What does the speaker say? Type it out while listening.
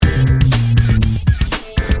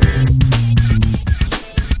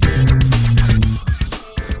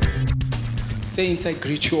Saints, I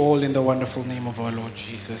greet you all in the wonderful name of our Lord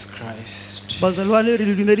Jesus Christ. Bazalwane re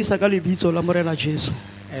le dumedisa ka lebitso la Morena Jesu.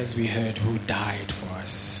 As we heard, who died for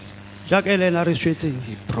us. Jaaka ele ena re swetseng.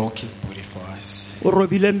 He broke his body for us O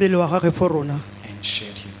robile mmele wa gagwe for rona. and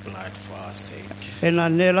shed his blood for our sake. Ena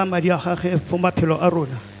neela madi a gagwe for maphelo a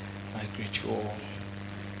rona. I greet you all.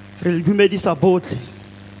 Re le dumedisa botlhe.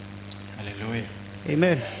 Hallelujah.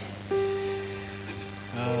 Amen.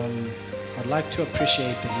 I'd like to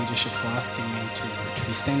appreciate the leadership for asking me to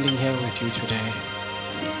be standing here with you today.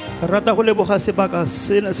 Rata go leboga sebaka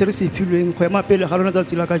sena se re se filweng go ema pele ga lona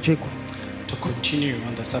tsatsi la kajeko. To continue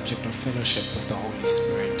on the subject of fellowship with the Holy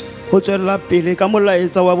Spirit. Go tswela pele ka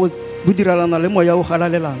molaetsa wa bodiralana le moya o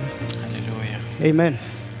galalelang. Hallelujah. Amen.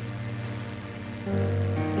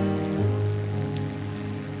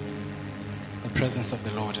 The presence of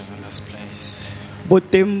the Lord is in this place.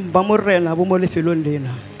 Boteng ba morena bo mo lefelong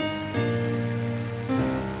lena.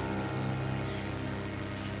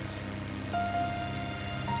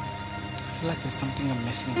 I feel like there's something I'm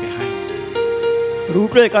missing behind. Re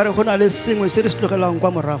utlwe ka re go na le sengwe se re se tlogelang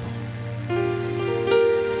kwa morago.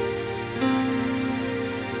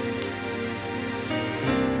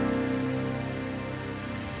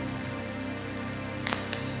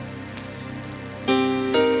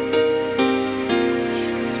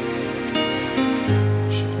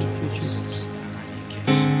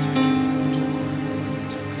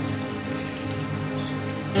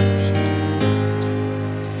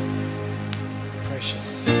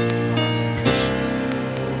 Precious Father, precious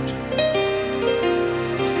Lord,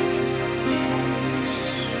 thank you for this moment.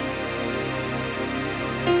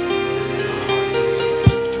 Our hearts are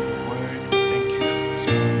receptive to your word. Thank you for this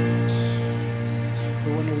moment. We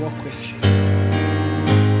want to walk with you.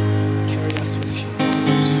 Carry us with you,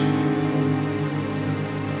 Lord.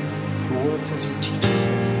 Your word says you teach us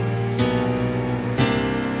all things.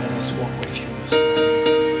 Let us walk with you this morning.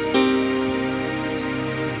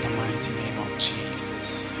 In the mighty name of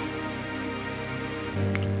Jesus.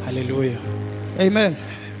 Hallelujah. Amen.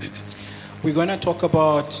 We're going to talk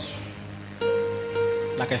about,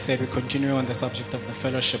 like I said, we continue on the subject of the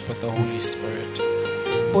fellowship with the Holy Spirit.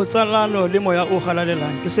 Botsalano le moya o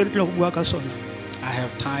galalelang ke se re tlo go bua ka sona. I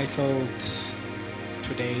have titled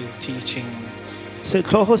today's teaching,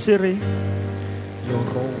 Setlhogo se re Your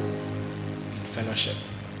Role in Fellowship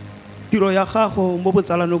tiro ya gago mo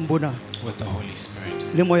botsalanong bona with the Holy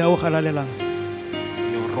Spirit. le moya o galalelang.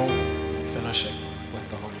 Your role in fellowship with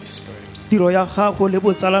the Holy Spirit. Tiro ya gago le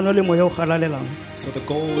botsalano le moya o galalelang. So the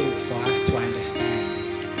goal is for us to understand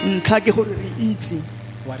Ntlha ke gore re itse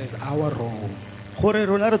what is our role gore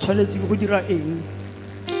rona re tshwanetse go dira eng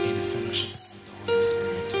in fellowship with the Holy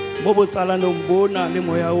Spirit. mo botsalanong bona le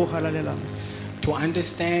moya o galalelang. To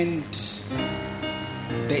understand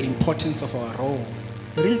the importance of our role,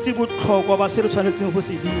 Re itse botlhokwa ba se re tshwanetseng go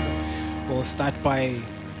se dira. we'll start by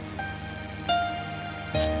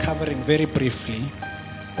covering very briefly,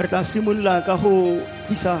 Re tla simolola ka go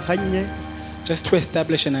tlisa gannye just to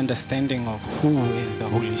establish an understanding of who is the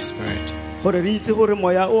Holy Spirit gore re itse gore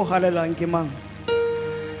moya o galalelang ke mang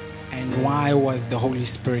and why was the Holy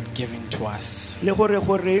Spirit given to us. le gore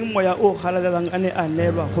goreng moya o galalelang a ne a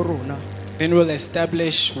neelwa go rona. Then we'll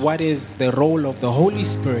establish what is the role of the Holy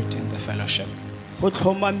Spirit in the fellowship. Go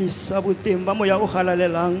tlhomamisa boteng ba moya o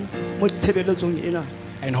galalelang mo tshebeletsong ena.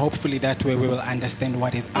 And hopefully that way we will understand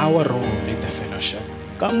what is our role in the fellowship.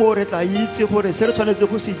 Ka mo re tla itse gore se re tshwanetse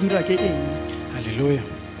go se dira ke eng. Hallelujah.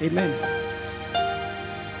 Amen.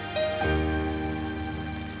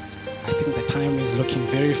 I think the time is looking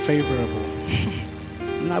very favorable,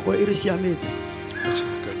 Nako e re siametse which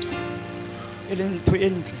is good. e leng ntho e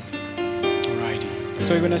ntle. Alrighty.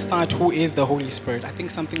 So we're going to start, who is the Holy Spirit? I think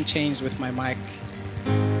something changed with my mic.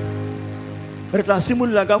 Re tla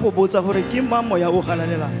simolola ka go botsa gore ke mang moya o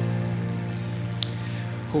galalelang.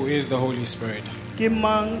 Who is the Holy Spirit? Ke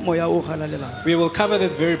mang moya o galalelang. We will cover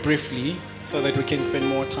this very briefly so that we can spend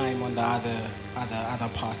more time on the other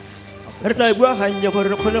parts of the Re tla question. bua gannye gore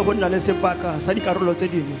re kgone go nna le sebaka sa dikarolo tse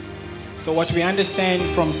dingwe. So what we understand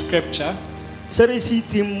from Scripture Se re se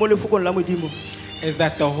itseng mo lefokong la Modimo is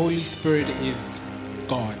that the Holy Spirit is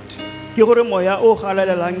God ke gore moya o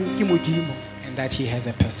galalelang ke Modimo and that He has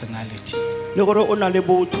a personality. le gore o na le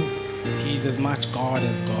botho. He is as much God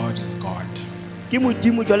as God is God. Ke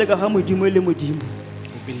Modimo jwale ka ga Modimo e le Modimo.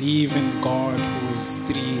 We believe in God who is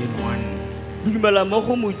three in one. Re dumela mo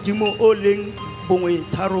go Modimo o leng bongwe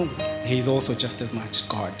tharong. He is also just as much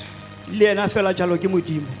God. Le ena fela jalo ke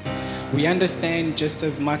Modimo. We understand just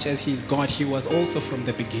as much as He's God, He was also from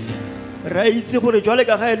the beginning. Re itse gore jwale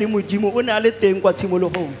ka ga e le Modimo o ne a le teng kwa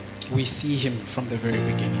tshimologong. We see Him from the very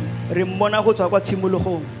beginning. Re mmona go tswa kwa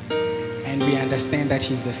tshimologong. And we understand that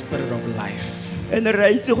he's the spirit of life. ene re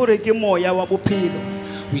a itse gore ke moya wa bophelo.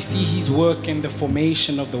 We see his work in the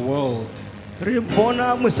formation of the world. Re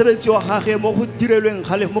bona mosebetsi wa gagwe mo go direlweng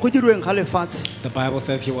ga lefatshe. The Bible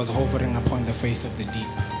says he was hovering upon the face of the deep.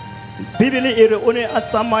 Bibele e re o ne a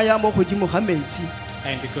tsamaya mo godimo ga metsi.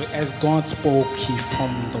 And because as God spoke, he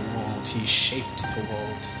formed the world. He shaped the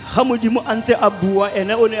world. Ga modimo a ntse a bua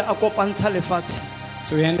ene o ne a kopantsha lefatshe.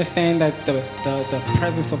 So we understand that the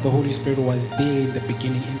presence of the Holy Spirit was there in the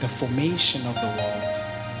beginning, in the formation of the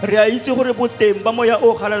world. Re a itse gore boteng ba moya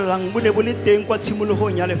o galalelang bo ne bo le teng kwa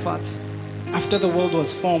tshimologong ya lefatshe. After the world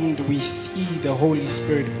was formed, we see the Holy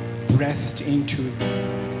Spirit breathed into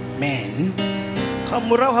man. Ga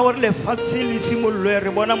morago ga gore lefatshe le simololwe re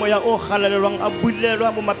bona moya o galalelwang a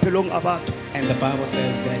bulelwa mo maphelong a batho. And the Bible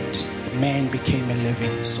says that man became a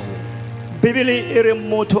living soul. Bibele e re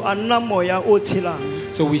motho a nna moya o tshelang.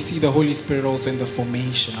 So we see the Holy Spirit also in the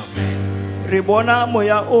formation of man. Re bona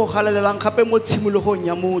moya o galalelang gape mo tshimologong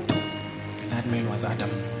ya motho. That man was Adam.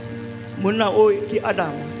 Monna o ke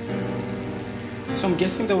Adam. So I'm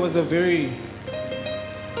guessing there was a very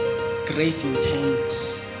great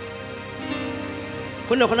intent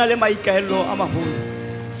Go ne go na le maikaelelo a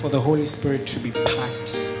magolo for the Holy Spirit to be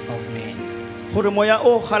part of man. gore moya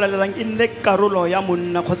o galalelang e nne karolo ya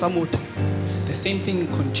monna kgotsa motho. The same thing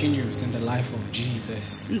continues in the life of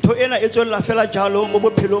Jesus. Ntho ena e tswela fela jalo mo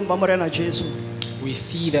bophelong ba morena Jesu. We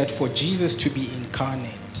see that for Jesus to be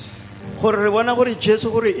incarnate, Gore re bona gore Jesu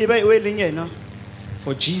gore e ba e leng ena.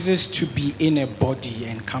 for Jesus to be in a body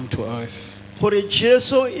and come to earth, Gore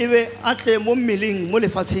Jesu e be a tle mo mmeleng mo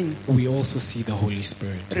lefatsheng. we also see the Holy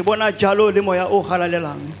Spirit. Re bona jalo le moya o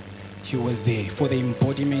galalelang. He was there for the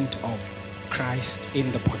embodiment of Christ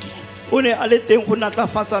in the body, O ne a le teng go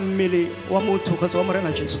natlafatsa mmele wa motho kgotsa wa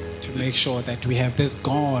morena Jesu. to make sure that we have this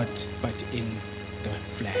God but in the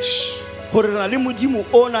flesh. Gore re na le modimo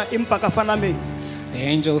ona empa ka fa nameng. The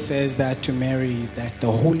angel says that to Mary, that the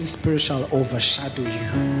Holy Spirit shall overshadow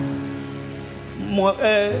you.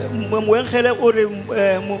 Moengele o re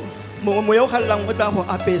moya o galelang o tla go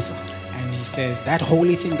apesa. And he says, that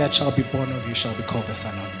holy thing that shall be born of you shall be called the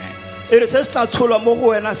Son of Man. E re se se tla tsholwa mo go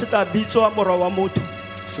wena se tla bitswa morwa wa motho.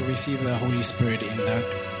 So we see the Holy Spirit in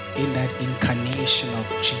that incarnation of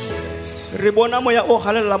Jesus. Re bona moya o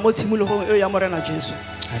galelela mo tshimologong eo ya morena Jesu.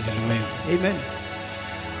 Hallelujah. Amen.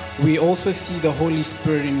 We also see the Holy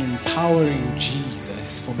Spirit in empowering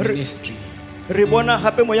Jesus for ministry. Re bona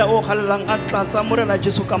gape moya o galelang a tlatsa morena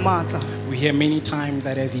Jesu ka matla. We hear many times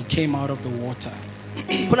that as he came out of the water,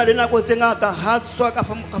 Go na le nako tse ngata ha tswa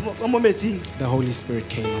ka mo metsing. the Holy Spirit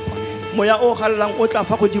came upon him. Moya o galelang o tla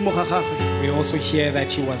fa godimo ga gagwe. We also hear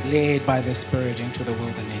that he was led by the Spirit into the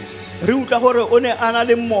wilderness. Re utlwa gore o ne a na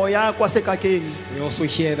le moya kwa sekakeng. We also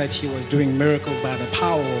hear that he was doing miracles by the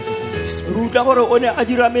power of the Holy Spirit. Re utlwa gore o ne a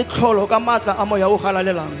dira metlholo ka matla a moya o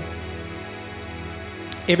galalelang.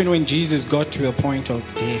 Even when Jesus got to a point of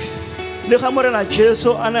death, Le ga morena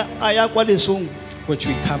Jesu a ne a ya kwa lesong. which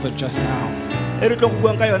we covered just now, E re tlo go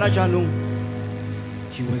buang ka yona jaanong.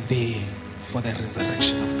 he was there for the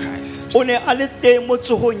resurrection of Christ. O ne a le teng mo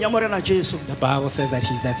tsogong ya morena Jesu. The Bible says that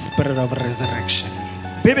he's that spirit of resurrection.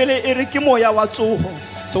 Bibele e re ke moya wa tsogo.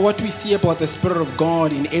 So what we see about the Spirit of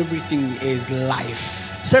God in everything is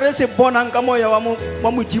life. Se re se bonang ka moya wa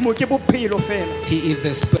modimo ke bophelo fela. He is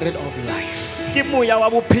the Spirit of life. Ke moya wa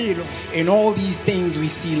bophelo. In all these things we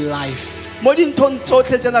see life. Mo dinthong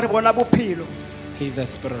tsotlhe tsena re bona bophelo. He's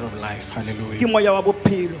that Spirit of life. Ke Hallelujah. moya wa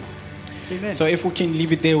bophelo. Amen. So if we can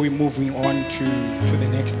leave it there, we're moving on to the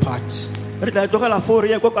next part. Re tla tlogela fo re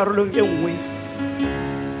ye kwa karolong e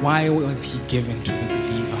nngwe. Why was he given to the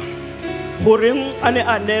believer? Goreng a ne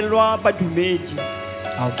a nelwa badumedi.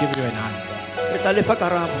 I'll give you an answer. Re tla lefa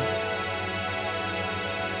karabo.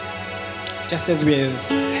 Just as we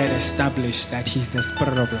had established that he's the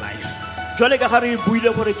Spirit of life, Jwale ka ga re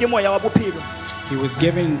buile gore ke moya wa bophelo. he was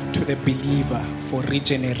given to the believer for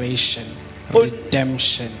regeneration, Oh.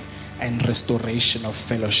 redemption, and restoration of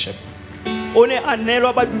fellowship. O ne a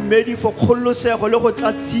nelwa badumedi for kgololosego le go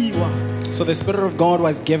tlatsiwa. So the Spirit of God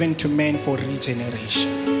was given to men for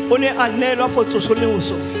regeneration. O ne a nelwa for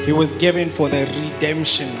tsosoloso. He was given for the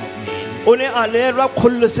redemption of men, O ne a nelwa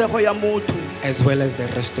kgololosego ya motho as well as the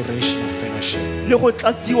restoration of fellowship. le go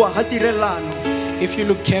tlatsiwa ga tirelano. If you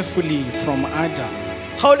look carefully from Adam,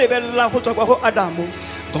 Ga o lebelela go tswa kwa go Adamo,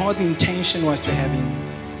 God's intention was to have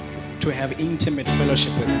intimate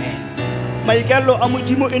fellowship with men. maikaelelo a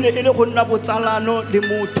modimo e ne e le go nna botsalano le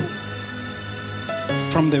motho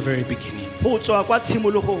From the very beginning. go tswa kwa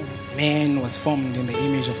tshimologong. Man was formed in the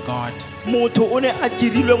image of God. motho o ne a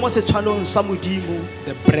dirilwe mo setshwanong sa modimo.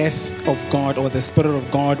 The breath of God or the Spirit of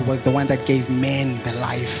God was the one that gave man the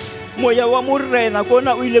life. Moya wa morena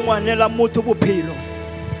kona o ile ngwanela motho bophelo.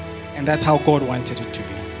 And that's how God wanted it to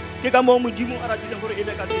be. Ke ka mo modimo a ratile gore e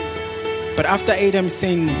be ka teng. But after Adam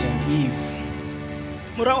sinned and Eve,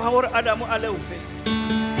 Morago ga gore Adamu a leufe.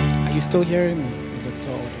 are you still hearing me? Is it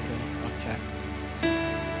so audible? Okay.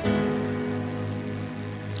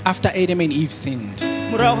 After Adam and Eve sinned,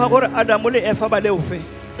 Morago ga gore Adamu le Eva ba leufe.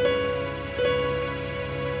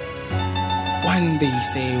 one day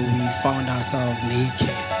say we found ourselves naked.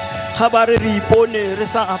 Ga ba re re ipone re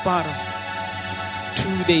sa apara.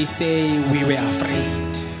 2 they say we were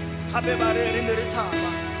afraid. Gape ba re re ne re tshaba.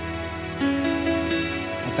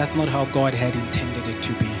 But that's not how God had intended it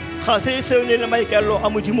to be. Ga se seo ne le maikelo a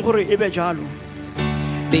modimo gore e be jalo.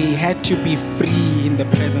 They had to be free in the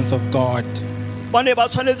presence of God. Ba ne ba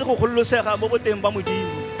tshwanetse go gololosega mo boteng ba modimo.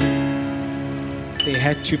 They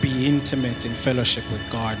had to be intimate in fellowship with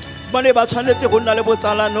God. Ba ne ba tshwanetse go nna le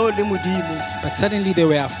botsalano le modimo. But suddenly they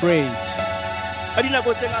were afraid. Ka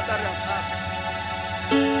dinako tse ngata re a tshaba.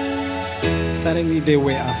 Suddenly they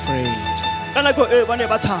were afraid. Ka nako e ba ne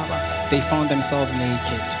ba tshaba. They found themselves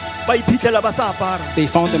naked. Ba iphitlhela ba sa apara. They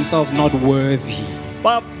found themselves not worthy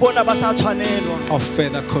Ba bona ba sa tshwanelwa.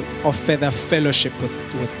 of further fellowship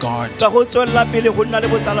with God. Ka go tswella pele go nna le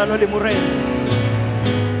botsalano le morena.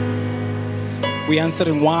 We're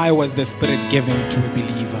answering, why was the Spirit given to a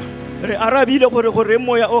believer? Re arabile gore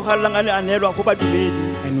moya o galang a ne a neelwa go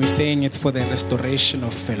badumedi. And we're saying it's for the restoration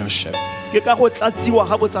of fellowship. Ke ka go tlatsiwa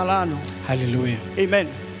ga botsalano. Hallelujah. Amen.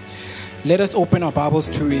 Let us open our Bibles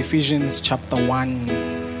to Ephesians chapter 1,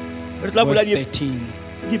 Re tla bula verse 13.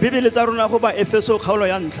 dibebele tsa rona go ba Efeso kgaolo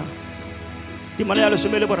ya ntlha. Temana ya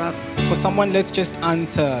 13. For someone, let's just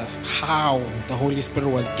answer how the Holy Spirit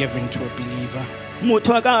was given to a believer.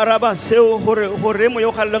 Motho a ka araba seo gore moya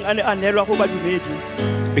o galang a ne a neelwa go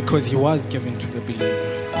badumedi. Because he was given to the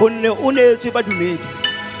believer. Gonne o neetswe badumedi.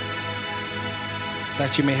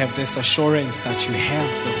 That you may have this assurance that you have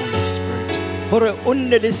the Holy Spirit. Gore o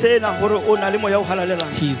nne le sena gore o na le moya o galalelang.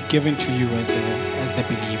 He is given to you as the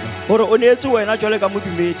believer. Gore o neetswe wena jwale ka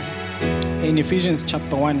modumedi. In Ephesians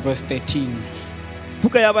chapter 1, verse 13,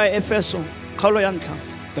 Buka ya ba Efeso kgaolo ya ntlha.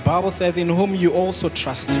 the Bible says, in whom you also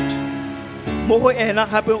trusted, Mo go ena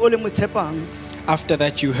gape o le motshepang. after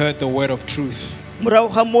that you heard the word of truth,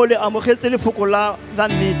 Morago ga mo le amogetse lefoko la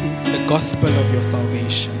nnete. the gospel of your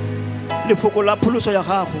salvation. Lefoko la pholoso ya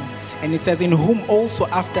gago. And it says, in whom also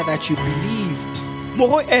after that you believed, Mo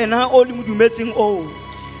go ena o le modumetseng o.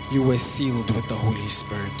 you were sealed with the Holy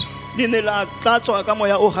Spirit. Le ne la tlatswa ka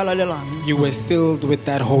moya o galalelang. You were sealed with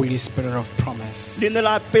that Holy Spirit of promise, Le ne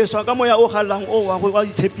la peswa ka moya o galang o wa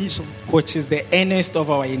ditshepiso. which is the earnest of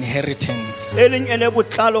our inheritance E leng ene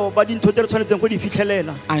botlalo ba dintho tse re tshwanetseng go di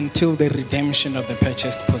fitlhelela. until the redemption of the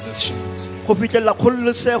purchased possessions, Go fitlhela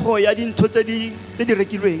kgololosego ya dintho tse di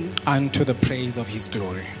rekilweng. unto the praise of his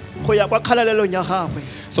glory. Go ya kwa kgalalelong ya gagwe.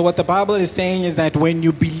 So what the Bible is saying is that when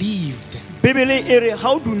you believed, Bibele e re ha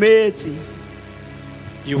o dumetse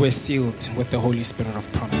you were sealed with the Holy Spirit of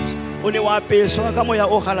promise. o ne wa peswa ka moya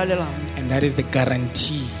o galalelang. And that is the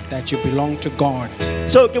guarantee that you belong to God.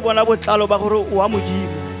 Seo ke bona botlalo ba gore o wa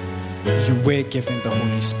modimo. You were given the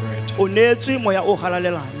Holy Spirit O neetswe moya o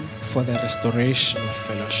galalelang. for the restoration of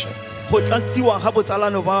fellowship. Go tlatsiwa ga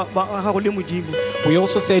botsalano ba gago le modimo. We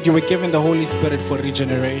also said you were given the Holy Spirit for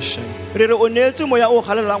regeneration Re re o neetswe moya o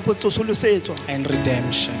galalelang go tsosolosetswa and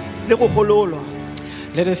redemption. le go gololwa.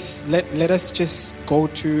 Let us just go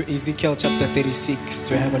to Ezekiel chapter 36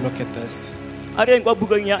 to have a look at this. A re eng kwa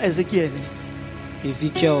bukeng ya Ezekiele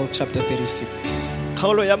Ezekiel chapter 36.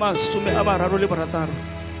 kgaolo ya 36.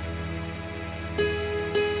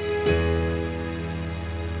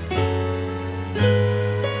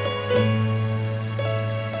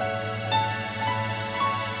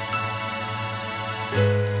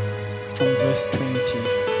 From verse 20.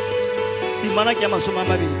 Temana ke ya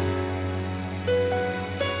 20.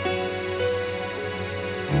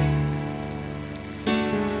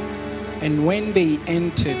 And when they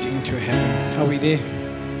entered into heaven, are we there?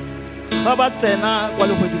 Ga ba tsena kwa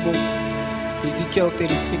legodimong. Ezekiel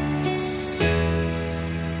 36.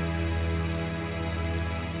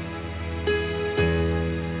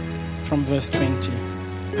 From verse 20.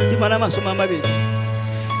 Temana 20.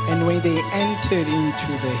 And when they entered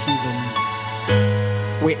into the heathen,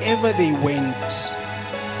 wherever they went,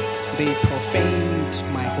 they profaned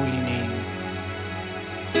my holy name.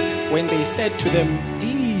 When they said to them,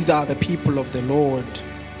 these are the people of the Lord,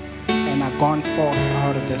 and are gone forth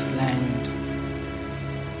out of this land.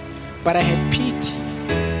 But I had pity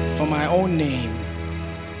for my own name,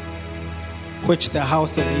 which the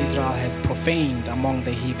house of Israel has profaned among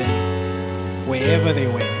the heathen, wherever they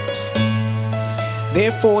went.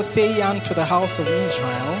 Therefore say unto the house of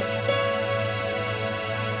Israel,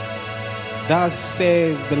 thus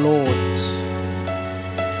says the Lord,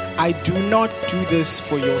 I do not do this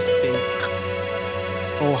for your sake,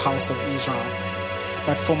 O house of Israel,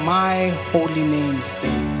 but for my holy name's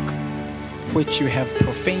sake, which you have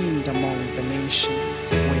profaned among the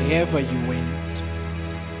nations, wherever you went.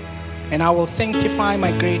 And I will sanctify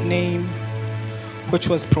my great name, which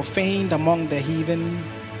was profaned among the heathen,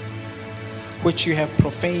 which you have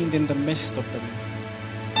profaned in the midst of them.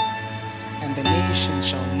 And the nations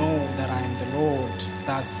shall know that I am the Lord,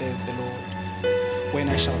 thus says the Lord, when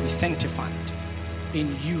I shall be sanctified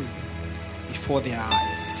in you before their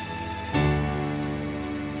eyes.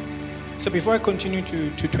 So before I continue to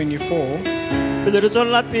 24,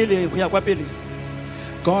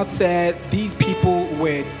 God said these people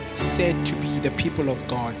were said to be the people of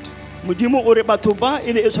God.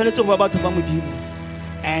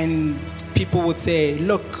 And people would say,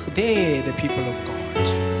 look, they're the people of God.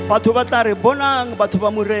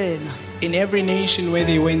 In every nation where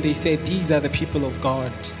they went, they said, these are the people of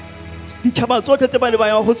God.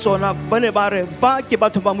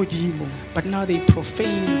 But now they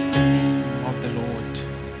profaned the name of the Lord.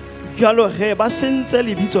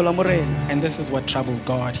 And this is what troubled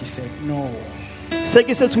God. He said, no.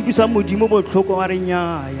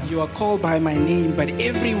 You are called by my name, but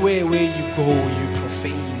everywhere where you go, you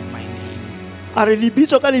profane my name.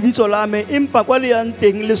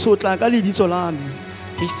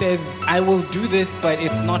 He says, I will do this, but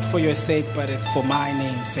it's not for your sake, but it's for my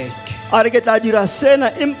name's sake.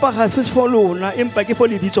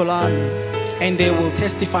 And they will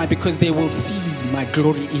testify because they will see my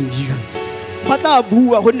glory in you.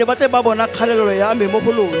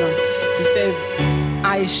 He says,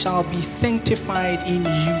 I shall be sanctified in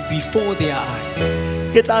you before their eyes.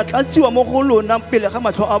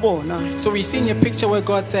 So we're seeing a picture where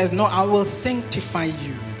God says, no, I will sanctify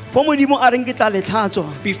you.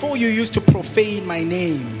 Before you used to profane my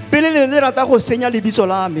name,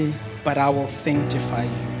 but I will sanctify you.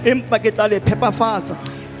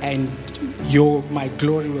 And my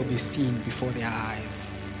glory will be seen before their eyes.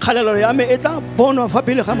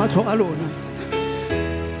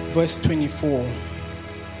 Verse 24.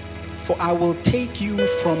 For I will take you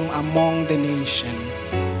from among the nation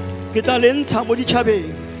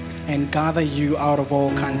and gather you out of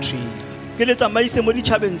all countries,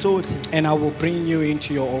 and I will bring you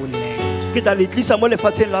into your own land.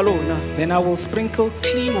 Then I will sprinkle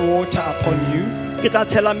clean water upon you,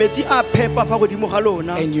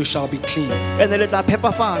 and you shall be clean.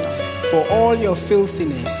 For all your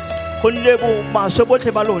filthiness,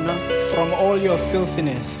 from all your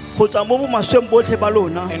filthiness, and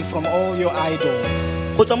from all your idols,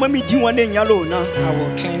 I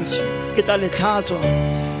will cleanse you.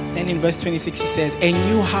 Then in verse 26 he says, a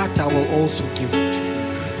new heart I will also give to you,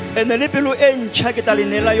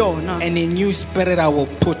 and a new spirit I will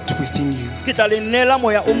put within you.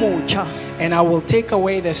 And I will take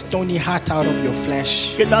away the stony heart out of your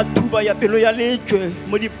flesh, and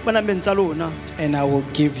I will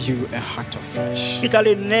give you a heart of flesh.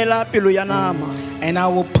 And I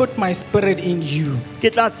will put my spirit in you,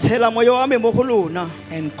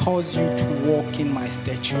 and cause you to walk in my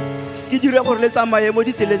statutes,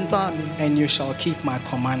 and you shall keep my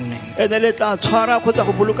commandments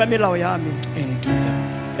and do them,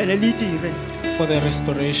 for the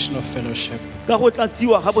restoration of fellowship. What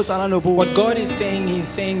God is saying, He's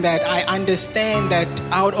saying that I understand that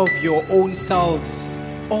out of your own selves,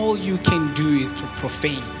 all you can do is to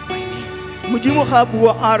profane my name.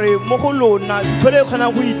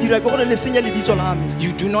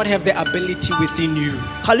 You do not have the ability within you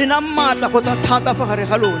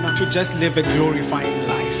to just live a glorifying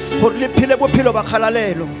life.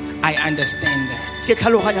 I understand that.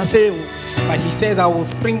 But He says, I will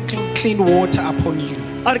sprinkle clean water upon you,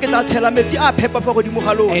 and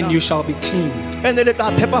you shall be clean. And then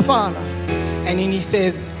He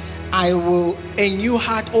says, I will, a new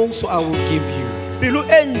heart also I will give you,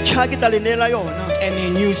 and a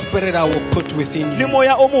new spirit I will put within you.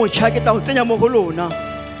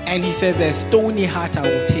 And He says, a stony heart I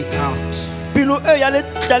will take out, and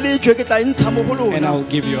I will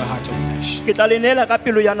give you a heart of flesh.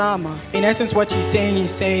 In essence, what He's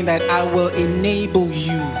saying that I will enable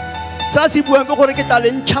you.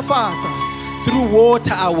 Through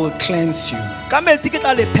water I will cleanse you,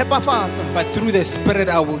 but through the Spirit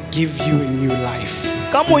I will give you a new life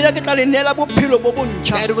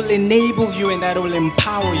that will enable you and that will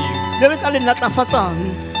empower you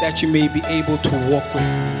that you may be able to walk with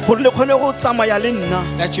me, gore le kgone go tsamaya le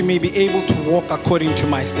nna, that you may be able to walk according to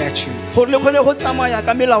my statutes, gore le kgone go tsamaya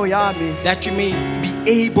ka melao ya me. that you may be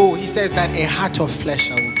able, he says, that a heart of flesh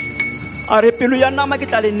I will give you A re pelo ya nama ke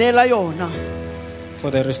tla le neela yona for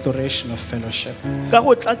the restoration of fellowship. ka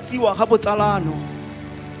go tlatsiwa ga botsalano.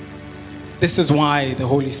 This is why the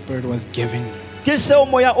Holy Spirit was given, Ke seo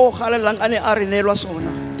moya o galelang a ne a re neelwa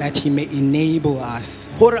sona, that he may enable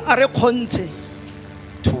us gore a re kgontshe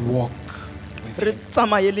to walk with re him.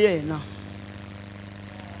 tsamaye le ena.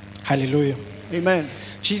 Hallelujah. Amen.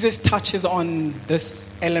 Jesus touches on this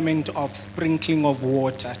element of sprinkling of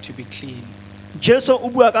water to be clean, Jesu o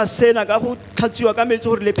bua ka sena ka go tlhatsiwa ka metsi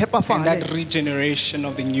gore le and phepafale that regeneration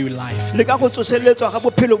of the new life. le ka go tsoseletswa ga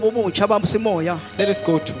bophelo bo botšha ba semoya. Let us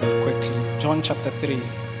go to it quickly. John chapter 3.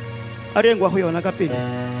 A re engwa go yona ka pele.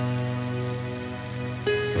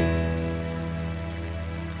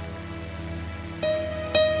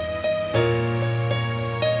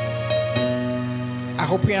 I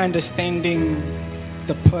hope we are understanding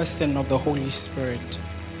the person of the Holy Spirit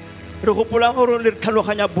Re gopola gore le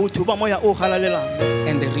tlhaloganya botho ba moya o galalelang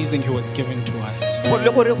and the reason he was given to us. gore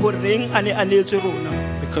le gore goreng a ne a neetswe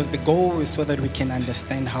rona. Because the goal is so that we can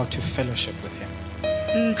understand how to fellowship with him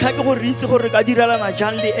Ntlha ke gore re itse gore re ka direlana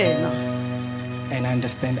jang le ena, and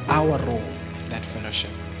understand our role in that fellowship.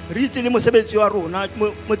 re itse le mosebetsi wa rona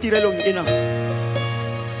mo tirelong ena.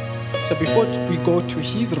 So before we go to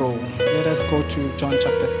his role, let us go to John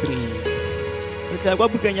chapter 3, Re tla kwa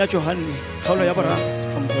bukeng ya Johane kgaolo ya boraro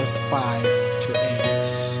from verse 5 to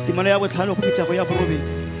 8. temana ya botlhano go fitlha go ya borobedi.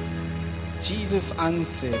 Jesus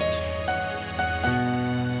answered,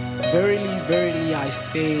 Verily, verily, I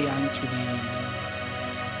say unto thee,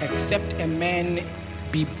 except a man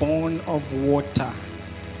be born of water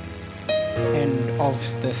and of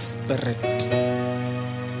the Spirit,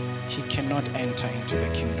 he cannot enter into the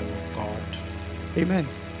kingdom of God. Amen.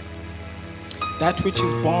 That which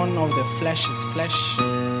is born of the flesh is flesh,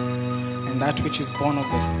 and that which is born of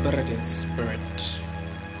the Spirit is spirit.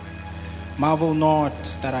 Marvel not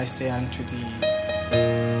that I say unto thee,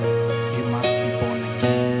 you must be born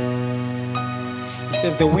again. He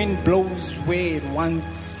says the wind blows where it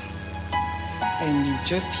wants, and you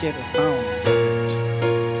just hear the sound of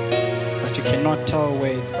it, but you cannot tell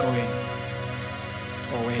where it's going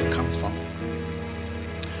or where it comes from.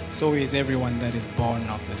 So is everyone that is born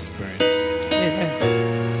of the Spirit.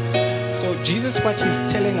 Amen. So Jesus, what he's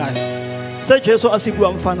telling us, Se Jesu a se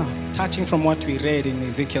buang fana touching from what we read in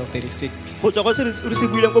Ezekiel 36, go tswa go se re se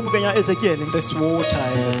buileng go bukeng ya Ezekiele, this water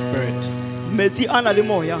and the Spirit, metsi a na le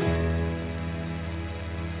moya.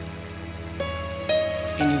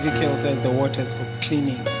 in Ezekiel says the water is for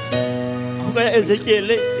cleaning. Buka ya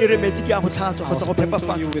Ezekiele e re metsi ke a go tlhatswa I'll go go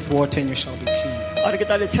sprinkle you phepafala. with water and you shall be clean. A re ke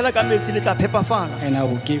tla le tshela ka metsi le tla phepafala. And I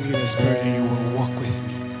will give you the Spirit and you will walk with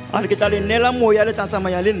me A re ke tla le nela moya le tla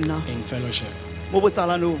tsamaya le nna in fellowship. mo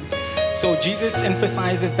botsalanong. So Jesus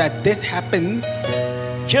emphasizes that this happens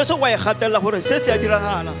Jesu wa e gatella gore se se a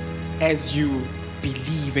diragala as you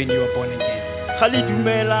believe and you are born again. ga le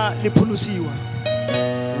dumela le pholosiwa.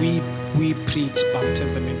 We preach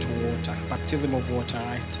baptism into water, baptism of water,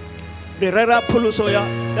 right? Re rera pholoso ya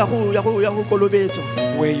go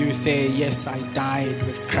kolobetswa. Where you say, yes, I died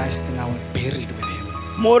with Christ and I was buried with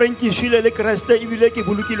him. Mo reng ke shwile le Kriste ebile ke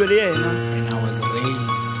bolokilwe le ena And I was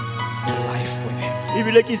raised to life with him.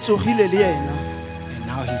 ebile ke tsogile le ena. And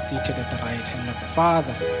now he's seated at the right hand of the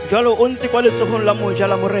Father. Jalo o ntse kwa letsogong la moja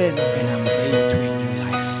la morena And I'm raised to a new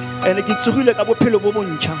life. ene ke tsogile ka bophelo bo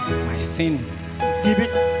bontšha. My sin is dead.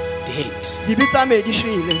 Dibe tsa me di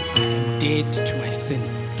shwele, I am dead to my sin.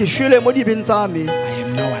 ke shwele mo dibeng tsa me, I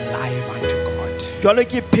am now alive unto God. jalo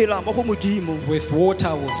ke phela mo go modimo. With water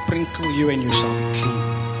I will sprinkle you and you shall be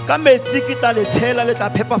clean. Ka metsi ke tla le tshela le tla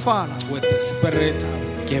phepafala. With the Spirit I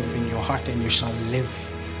will give in your heart and you shall live.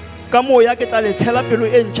 Ka moya ke tla le tshela pelo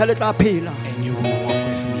e ntšha le tla phela And you will walk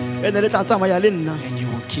with me. ene le tla tsamaya le nna And you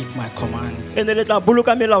will keep my commands. ene le tla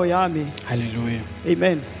boloka melao ya me. Hallelujah.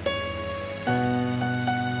 Amen.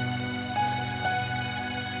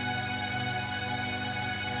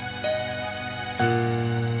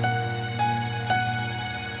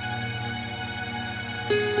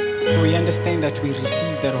 So we understand that we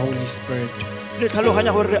receive that Holy Spirit Le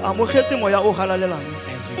tlhaloganya gore re amogetse moya o galalelang.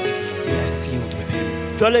 as we believe. We are sealed with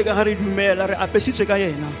him. Jwale ka ga re dumela re apesitswe ka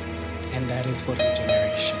yena. And that is for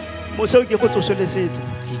regeneration. Mo seo ke go tsosolosetsa.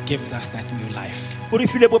 He gives us that new life. O re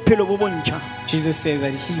file bophelo bo bontšha. Jesus says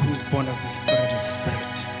that he who's born of the Spirit is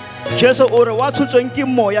spirit. Jesu o re wa tshotsweng ke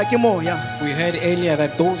moya ke moya. We heard earlier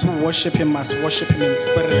that those who worship him must worship him in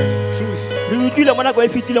spirit and in truth. Re utlwile mo nako e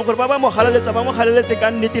fetileng gore ba ba mo galaletse ka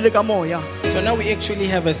nnete le ka moya. So now we actually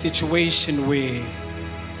have a situation where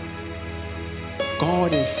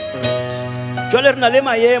God is spirit Jwale re na le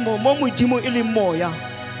maemo mo Modimo e leng moya,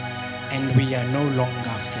 and we are no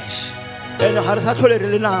longer flesh, ene ga re sa tlhole re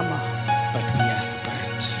le nama, but we are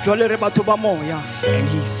spirit. jwale re batho ba moya. And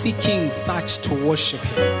he's seeking such to worship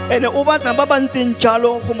him. Ene o batla ba ba ntseng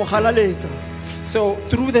jalo go mo galaletsa. So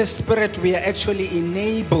through the spirit we are actually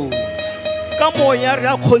enabled Ka moya re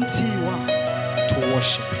a kgontshiwa to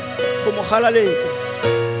worship him. go mo galaletsa.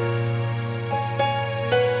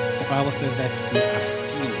 The Bible says that we are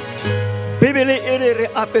sealed Bibele e re re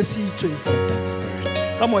apesitswe with that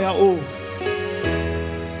spirit. ka moya o.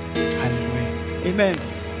 Hallelujah. Amen.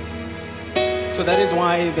 So that is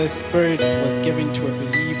why the spirit was given to a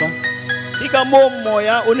believer. Ke ka mo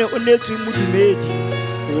moya o ne o netswe modumedi.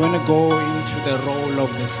 We want to go into the role of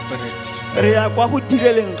the spirit Re ya kwa go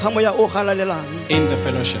direleng ga moya o galalelang in the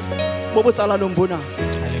fellowship. mo botsalanong bona.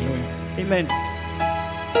 Hallelujah. Amen.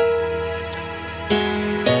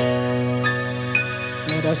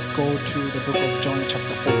 Let us go to the book of John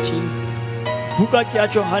chapter 14. Buka ke ya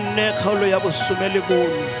Johane kgaolo ya bosome le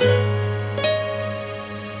bone.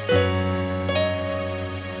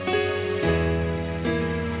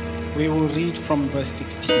 We will read from verse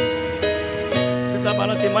 16 Re tla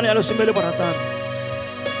bala temana ya lesome le borataro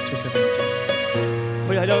to 17.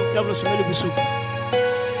 go ya ya lesome le bosupa.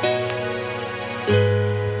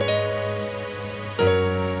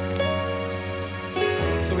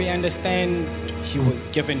 So we understand he was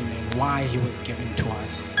given and why he was given to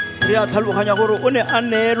us. Re a tlhaloganya gore o ne a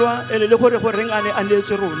neelwa ele le gore goreng a ne a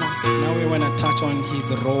neetswe rona. Now we want to touch on his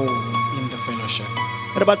role in the fellowship.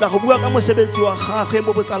 Re batla go bua ka mosebetsi wa gagwe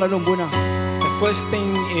mo botsalanong bona. The first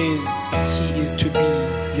thing is he is to be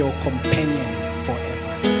your companion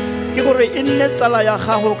forever. Ke gore e nne tsala ya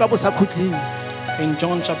gago ka bosakhutleng. In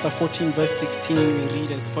John chapter 14 verse 16 we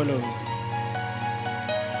read as follows.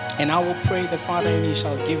 And I will pray the Father and he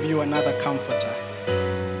shall give you another comforter,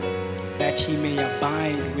 that he may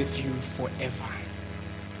abide with you forever.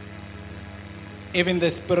 Even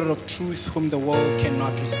the Spirit of truth whom the world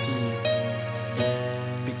cannot receive,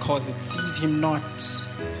 because it sees him not,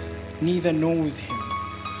 neither knows him.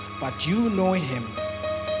 But you know him,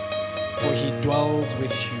 for he dwells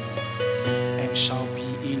with you and shall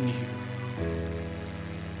be in you.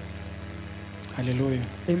 Hallelujah.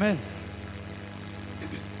 Amen.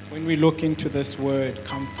 When we look into this word,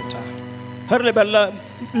 comforter, Ha re lebella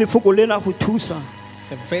lefoko lena go thusa.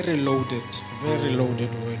 it's a very loaded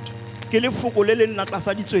word. Ke lefoko le le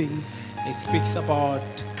natlafaditsweng. It speaks about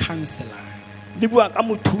counselor, Di bua ka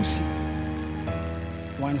mothusi,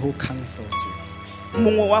 one who counsels you.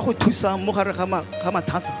 mongwe wa go thusa mo gare ga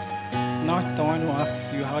mathata. Not the one who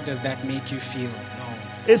asks you, how does that make you feel?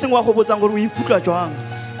 No. E seng wa go botsang gore o ikutlwa jwang.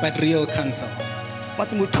 But real counsel. But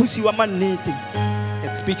mothusi wa mannete.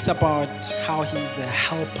 It speaks about how he's a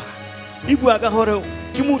helper. E bua ka gore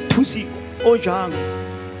ke mothusi o jang.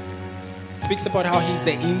 It speaks about how he's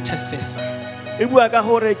the intercessor. E bua ka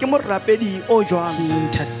gore ke morapedi o jang. He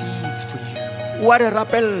intercedes for you. Wa re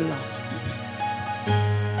rapella.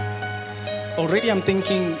 Already I'm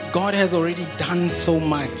thinking God has already done so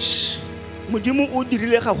much Modimo o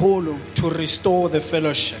dirile gagolo to restore the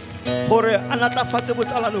fellowship. gore a natlafatse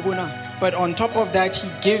botsalano bona. But on top of that, he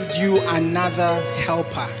gives you another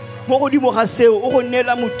helper Mo godimo ga seo o go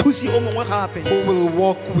neela mothusi o mongwe gape. who will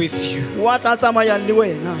walk with you, Wa tla tsamayang le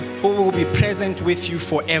wena. who will be present with you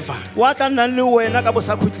forever. Wa tla nnang le wena ka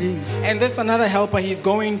bosakhutleng. And this another helper, he's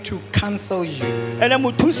going to counsel you. Ene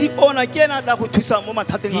mothusi ona ke ena a tla go thusa mo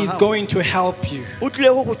mathateng a He's gago. going to help you. O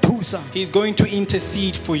tlile go go thusa. He's going to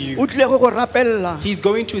intercede for O you. tlile go go rapella. He's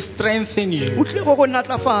going to strengthen O you. tlile go go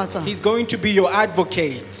natlafatsa. He's going to be your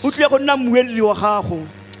advocate. O tlile go nna mmuelli wa gago.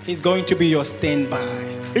 He's going to be your standby.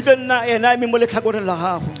 E tlo nna ena eme mo letlhakoreng la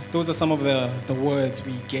gago. Those are some of the words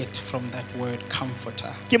we get from that word comforter.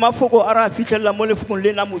 Ke mafoko a re a fitlhelela mo lefokong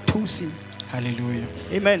lena mothusi. Hallelujah.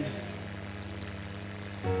 Amen.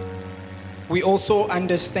 We also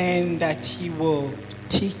understand that he will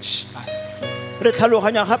teach us. Re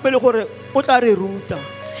tlhaloganya gape le gore o tla re ruta.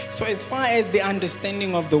 So as far as the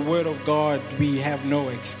understanding of the word of God, we have no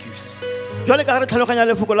excuse. Jwale ka re tlhaloganya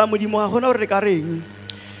lefoko la modimo ga gona gore re ka reng.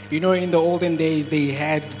 You know, in the olden days, they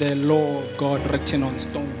had the law of God written on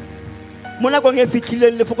stone. Mo nakong e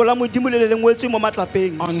fitlhileng lefoko la modimo le le lengwetswe mo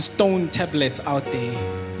matlapeng. On stone tablets out there.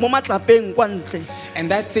 Mo matlapeng kwa ntle.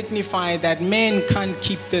 And that signified that men can't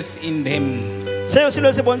keep this in them Seo se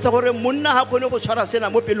le se bontsha gore monna ha kgone go tshwara sena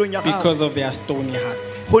mo pelong ya gagwe. because of their stony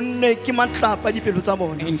hearts. Gonne ke matlapa dipelo tsa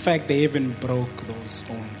bona. In fact, they even broke those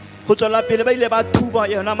stones. Go tswela pele ba ile ba thuba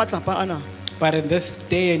yona matlapa ana. But in this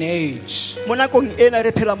day and age, Mo nakong ena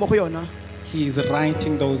re phela mo go yona. He is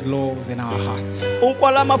writing those laws in our hearts. o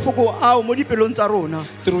kwala mafoko ao mo dipelong tsa rona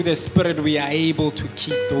Through the Spirit, we are able to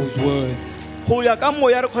keep those words. go ya ka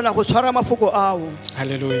moya re kgona go tshwara mafoko ao.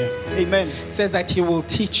 Hallelujah. Amen. It says that He will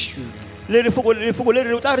teach you. Le lefoko le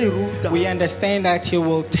re o tla re ruta. We understand that He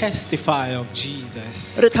will testify of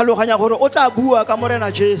Jesus. Re tlhaloganya gore o tla bua ka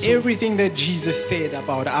morena Jesu. Everything that Jesus said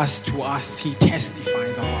about us to us, He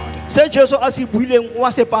testifies about it. Se Jesu a se buileng wa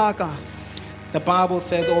se paka. The Bible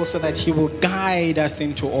says also that He will guide us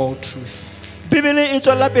into all truth. Bibele e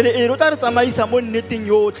tswela pele e re o tla re tsamaisa mo nneteng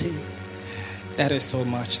yotlhe. That is so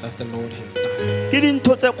much that the Lord has done. Ke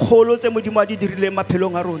dintho tse kgolo tse Modimo a di dirileng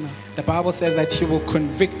maphelong a rona. The Bible says that He will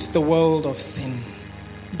convict the world of sin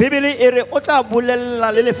Bibele e re o tla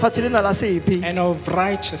bolella le lefatshe lena la sebe and of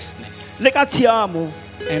righteousness le ka tshiamo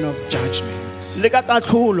and of judgment. le ka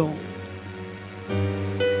katlholo.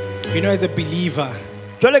 You know, as a believer,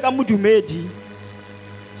 Jwale ka modumedi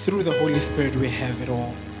through the Holy Spirit, we have it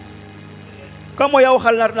all. ka moya o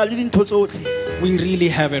galla rena le dintho tsotlhe. We really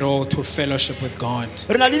have it all to fellowship with God.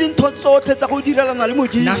 Re na le dintho tsotlhe tsa go direlana le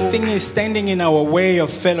Modimo. Nothing is standing in our way of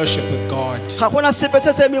fellowship with God. Ga gona sepe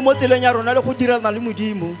se se eme mo tseleng ya rona le go direlana le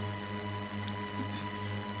Modimo.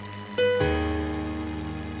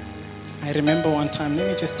 I remember one time,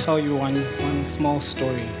 let me just tell you one small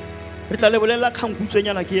story. Re tla le bolela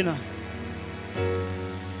kgangkutswenyana ke ena.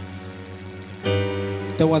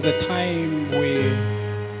 There was a time where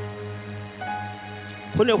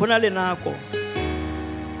Go ne go na le nako.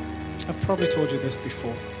 I've probably told you this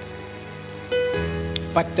before.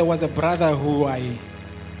 But there was a brother who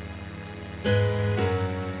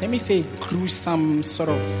let me say, grew some sort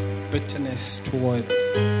of bitterness towards.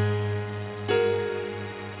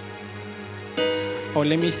 Or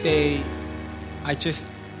let me say,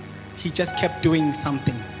 he just kept doing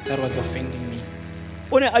something that was offending me.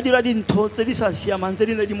 O ne a dira dintho tse di sa siamang tse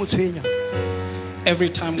di ne di mo tshwenya. Every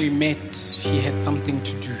time we met, he had something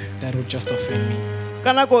to do that would just offend me.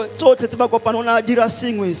 Ka nako tsotlhe tse ba kopana o ne a dira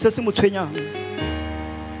sengwe se se mo tshwenyang.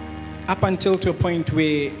 Up until to a point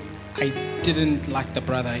where I didn't like the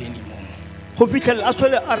brother anymore. Go fitlhela a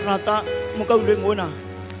tlhole a rata mo kauleng ona.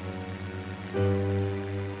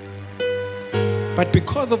 But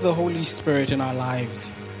because of the Holy Spirit in our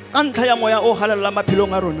lives, Ka ntlha ya moya o galelela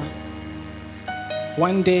maphelong a rona.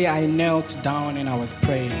 one day I knelt down and I was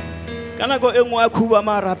praying. Ka nako e nngwe a khuba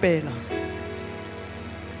ma rapela.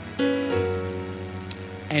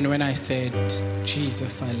 And when I said,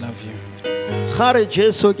 Jesus, I love you, Ga re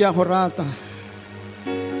Jesu ke a go rata.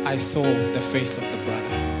 I saw the face of the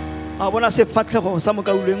brother A bona sefatlhego sa mo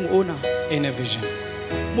kauleng ona in a vision.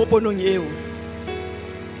 mo ponong eo.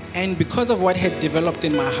 And because of what had developed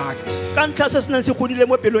in my heart, Ka ntlha se se neng se godile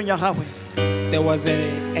mo pelong ya gagwe. there was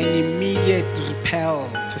an immediate repel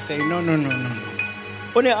to say, no, no, no, no, no.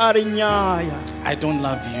 O ne a re nnyaya, I don't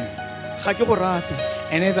love you. ga ke go rate.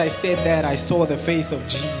 And as I said that, I saw the face of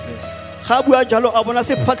Jesus. Ga a bua jalo a bona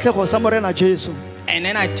sefatlhego sa morena Jesu. And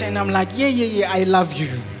then I turned, I'm like, yeah, I love you.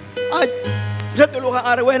 A retologa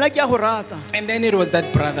a re wena ke a go rata. And then it was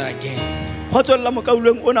that brother again. Go tswelela mo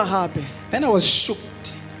kauleng ona gape. Then I was shook.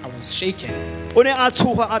 I was shaken. O ne a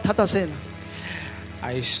tshoga a thatasela.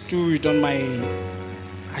 I stood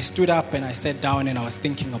up and I sat down and I was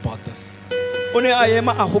thinking about this. O ne a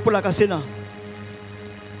ema a gopola ka sena.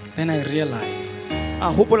 Then I realized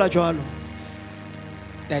A gopola jalo.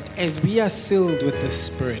 that as we are sealed with the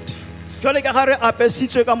Spirit, Jwale ka ga re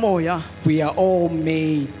apesitswe ka moya, we are all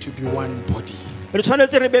made to be one body. re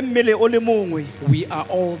tshwanetse re be mmele o le mongwe. We are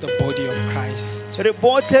all the body of Christ. Re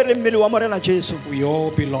botlhe re mmele wa morena Jesu. We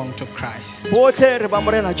all belong to Christ. Botlhe re ba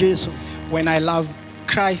morena Jesu. When I love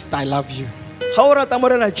Christ, I love you. Ga o rata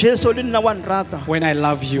morena Jesu le nna wa nrata. When I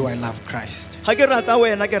love you, I love Christ. Ga ke rata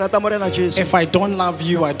wena ke rata morena Jesu. If I don't love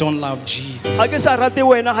you, I don't love Jesus. Ga ke sa rate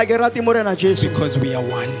wena ga ke rate morena Jesu. Because we are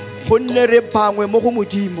one. Gonne re bangwe mo go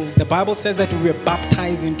Modimo. The Bible says that we were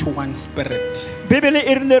baptized into one spirit. Bibele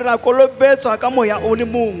e re ne ra kolobetswa ka moya o le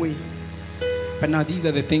mongwe. But now these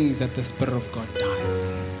are the things that the Spirit of God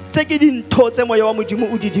does. Tse ke dintho tse moya wa Modimo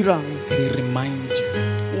o di dirang. He reminds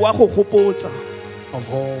you Wa go gopotsa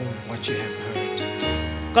of all what you have heard.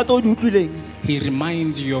 ka tse o di utlwileng. He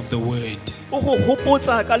reminds you of the word O go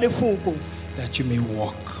gopotsa ka lefoko that you may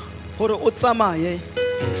walk gore o tsamaye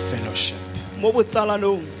in fellowship, mo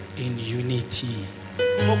botsalanong, in unity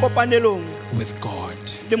mo kopanelong with God.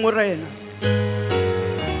 le morena.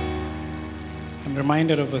 I'm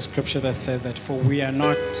reminded of a scripture that says that for we are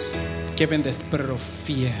not given the spirit of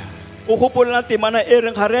fear. O gopola temana e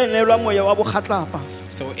reng ga re neelwa moya wa bogatlapa.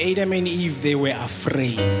 So Adam and Eve, they were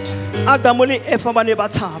afraid. Adamu le Eva ba ne ba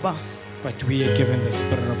tshaba. But we are given the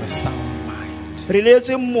spirit of a sound mind. re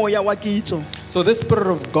neetswe moya wa kitso, So the Spirit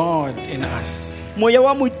of God in us moya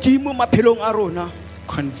wa modimo maphelong a rona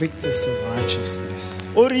convicts us of righteousness.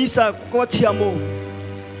 o re isa kwa tshiamong.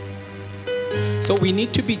 So we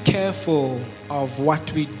need to be careful of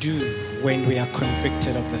what we do when we are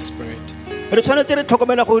convicted of the Spirit. Re tshwanetse re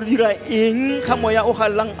tlhokomela go dira eng ga moya o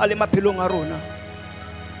galelang a le maphelong a rona.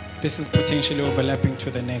 This is potentially overlapping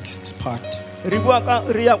to the next part. Re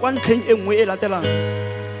ya kwa ntlheng e nngwe e latelang.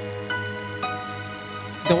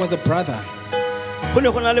 There was a brother. Go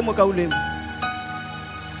ne go na le mokauleng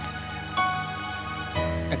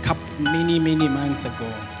Many months ago.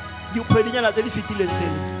 dikgwedinyana tse di fetileng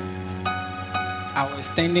tseno. I was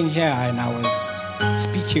standing here and I was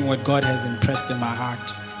speaking what God has impressed in my heart.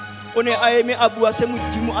 O ne a eme a bua se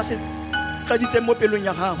modimo a se tladitseng mo pelong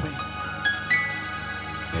ya gagwe.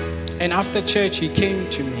 And after church, he came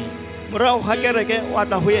to me. Morago ga kereke wa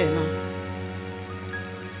tla go yena.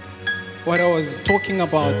 What I was talking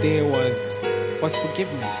about there was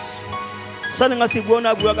forgiveness. Sa neng a se bua, o ne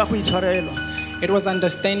a bua ka go itshwarelwa. It was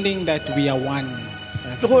understanding that we are one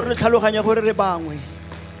Se gore re tlhaloganya gore re bangwe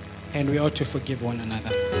and we ought to forgive one another.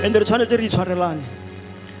 and re tshwanetse re itshwarelane.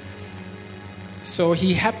 So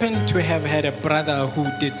he happened to have had a brother who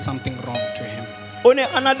did something wrong to him. O ne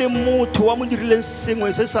a na le motho wa mo dirileng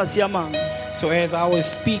sengwe se sa siamang. So as I was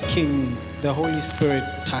speaking, the Holy Spirit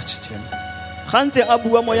touched him. Ga ntse a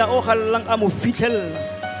bua moya o galelang a mo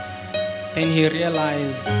fitlhelela. Then he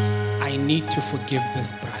realized, I need to forgive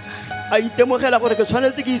this brother. A itemogela gore ke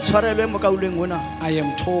tshwanetse ke itshwarelwe mo kauleng ona. I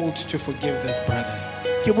am told to forgive this brother.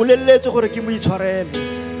 Ke boleletse gore ke mo itshwarele.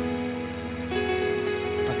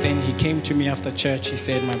 But then he came to me after church. He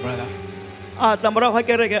said, my brother, A tla morago ga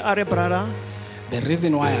kereke a re brother, the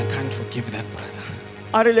reason why I can't forgive that brother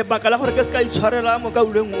a re lebaka la gore ke se ka itshwarela mo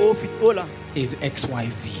kauleng o fitola is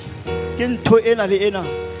XYZ. ke ntho ena le ena.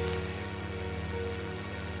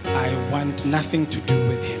 I want nothing to do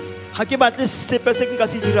with him. Ga ke batle sepe se ke ka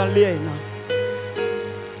se dirang le ena.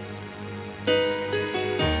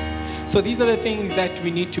 So these are the things that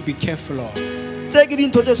we need to be careful of. Tse ke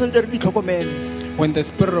dintho tse tshwanetse re di tlhokomele. When the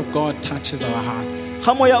Spirit of God touches our hearts,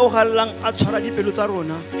 Ga moya o galelang a tshwara dipelo tsa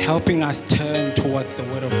rona, helping us turn towards the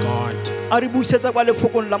Word of God, a re busetsa kwa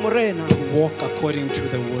lefokong la morena, to walk according to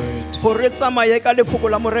the Word, gore re tsamaye ka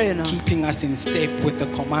lefoko la morena, keeping us in step with the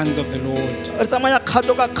commands of the Lord. re tsamaya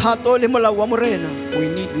kgato ka kgato le molao wa morena. We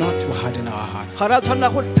need not to harden our hearts. Ga re a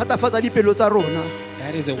tshwanela go thatafatsa dipelo tsa rona.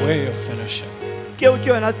 That is a way of fellowship. Keo ke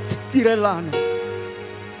yona tirelano.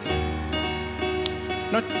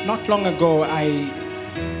 Not long ago, I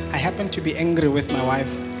happened to be angry with my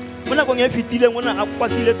wife, Mo nakong e fetileng o ne a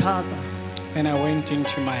kwatile thata. and I went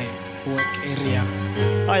into my work area.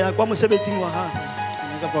 A ya kwa mosebetsing wa gagwe.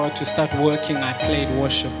 I was about to start working. I played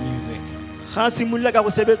worship music. Ga a simolola ka go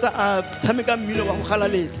sebetsa a tshameka mmino wa go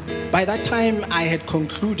galaletsa. By that time, I had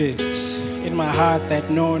concluded in my heart that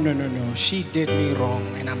no, she did me wrong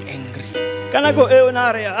and I'm angry. Ka nako e o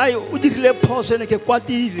na re ai o dirile phoso ne ke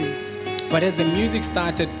kwatile. But as the music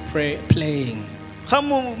started playing, Ga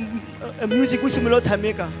mo music o simolola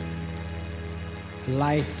tshameka,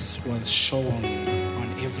 light was shown on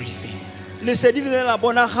everything. lesedi le ne la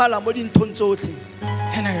bonagala mo dinthong tsotlhe.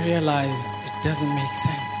 And I realized it doesn't make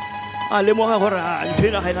sense. A lemoga gore ntho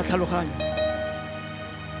ena ga ena tlhaloganyo.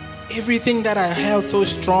 Everything that I held so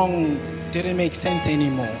strong didn't make sense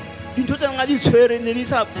anymore. Dintho tse nga di tshwere ne di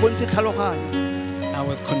sa bontshe tlhaloganyo. I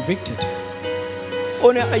was convicted.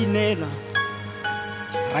 O ne a inela.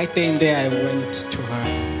 Right there and there, I went to her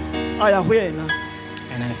A ya go yena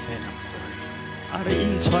and I said, I'm sorry. a re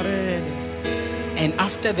intshwarele. And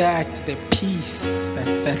after that, the peace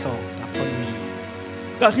that settled upon me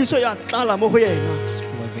Kagiso ya tlala mo go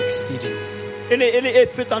yena. was exceeding. E ne e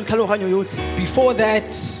fetang tlhaloganyo yotlhe. Before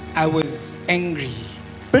that, I was angry.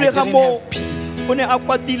 I Pele ga didn't mo have peace o ne a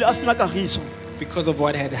kwatile a sena kagiso. because of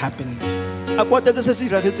what had happened. A kwatetse se se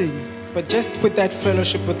diragetseng. But just with that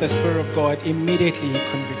fellowship with the Spirit of God, immediately He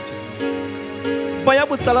convicted me. Ba ya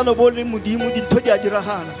botsalano bo le modimo dintho di a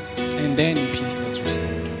diragala. And then peace was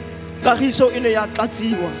restored. Kagiso e ne ya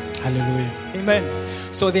tlatsiwa. Hallelujah. Amen.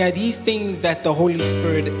 So there are these things that the Holy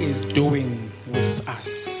Spirit is doing with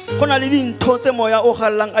us. Go na le dintho tse moya o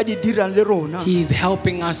galelang a di dirang le rona. He is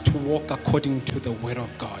helping us to walk according to the Word of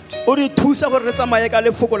God. O re thusa gore re tsamaye ka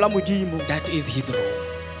lefoko la modimo. That is His role.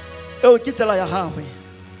 Eo ke tsela ya gagwe.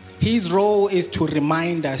 His role is to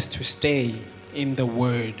remind us to stay in the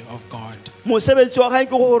Word of God, Mosebetsi wa gae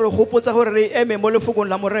ke gore gopotsa gore re eme mo lefokong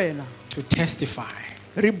la morena. to testify,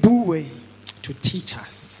 Re bue, to teach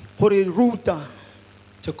us, gore ruta,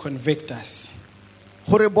 to convict us,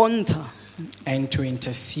 gore bontsha and to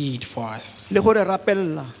intercede for us. le gore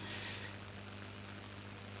rapella.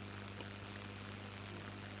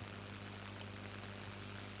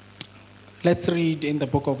 Let's read in the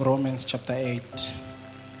book of Romans, chapter 8.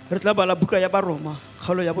 Re tla bala buka ya Baroma,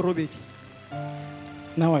 kgolo ya borobedi.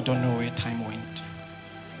 Now I don't know where time went.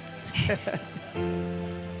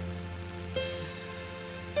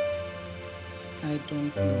 I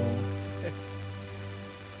don't know.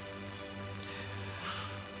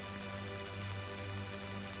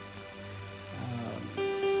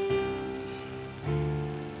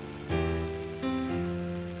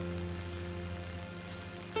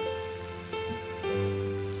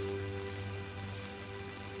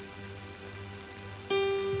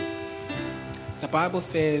 The Bible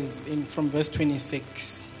says from verse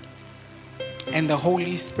 26, and the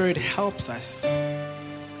Holy Spirit helps us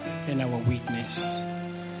in our weakness.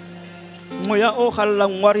 Moya o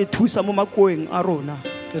galang wa re thusa mo makoeng a rona.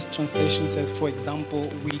 This translation says, for example,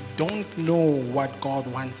 we don't know what God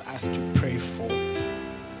wants us to pray for,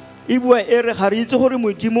 E bua e re ga re itse gore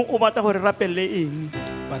Modimo o batla gore rapelle eng.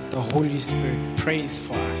 but the Holy Spirit prays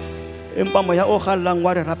for us Empa moya o galang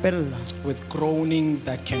wa re rapella. with groanings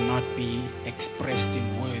that cannot be expressed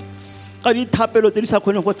in words. Ka dithapelo tse di sa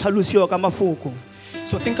kgoneng go tlhalosiwa ka mafoko.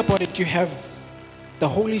 So think about it. You have the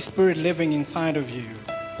Holy Spirit living inside of you,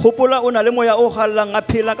 Gopola o na le moya o galang a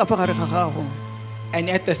phela ka fa gare ga gago. and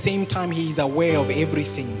at the same time, He is aware of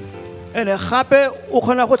everything. Ene gape o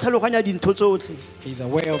kgona go tlhaloganya dintho tsotlhe. He's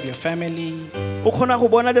aware of your family. O kgona go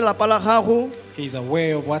bona lelapa la gago. He's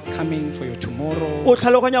aware of what's coming for your tomorrow. O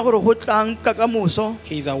tlhaloganya gore go tlang ka kamoso.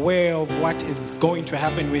 He's aware of what is going to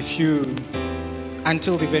happen with you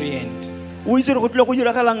until the very end. O itse re go tle go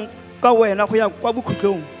diragalang ka wena go ya kwa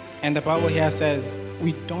bokhutlong. And the Bible here says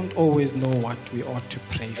we don't always know what we ought to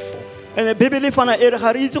pray for, Ene Bibele fana e re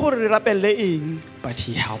ga re itse gore re rapelle eng. but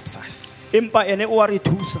He helps us. Empa ene o a re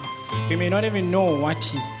thusa. We may not even know what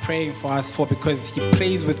He's praying for us for, because He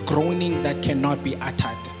prays with groanings that cannot be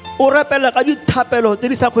uttered. O rapela ka dithapelo tse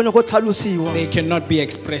di sa kgone go tlhalosiwa. They cannot be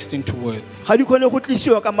expressed into words. Ga di kgone go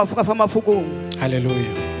tlisiwa ka fa mafokong.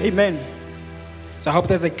 Hallelujah. Amen. So I hope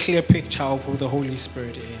there's a clear picture of who the Holy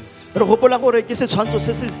Spirit is, Re gopola gore ke setshwantsho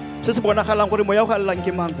se se bonagalang gore moya o galang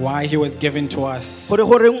ke mang. why He was given to us, Gore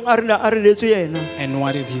goreng a re letswe yena and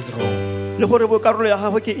what is His role. le gore bokarolo ya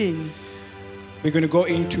gagwe ke eng. We're going to go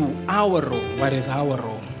into our role. What is our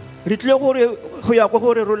role? Re tle gore go ya kwa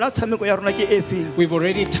gore rona tshameko ya rona ke efeng. We've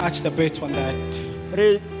already touched a bit on that.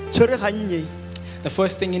 Re tshwere gannye. The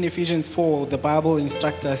first thing in Ephesians 4, the Bible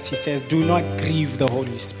instructs us, He says, do not grieve the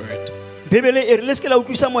Holy Spirit. Bibele e re le se ke la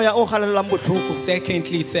utlwisa moya o galelang botlhoko.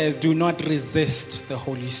 Secondly, it says, do not resist the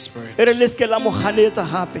Holy Spirit. E re le se ke la mo ganetsa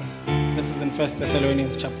gape. This is in 1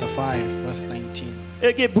 Thessalonians chapter 5, verse 19.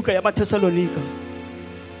 E ke buka ya Mathesalonika.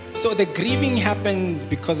 So the grieving happens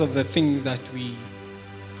because of the things that we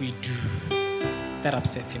do that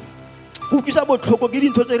upset Him. Go utlwisa botlhoko ke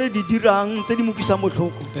dintho tse re di dirang tse di mo utlwisang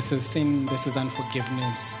botlhoko. This is sin, this is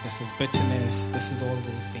unforgiveness, this is bitterness, this is all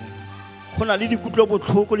those things. Go na le dikutlo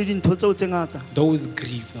botlhoko le dintho tseo tse ngata. Those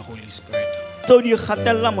grieve the Holy Spirit. Tseo di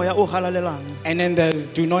gatella moya o galalelang. And then there's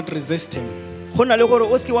do not resist Him. Go na le gore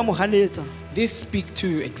o se ke wa mo ganetsa. This speak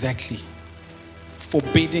to exactly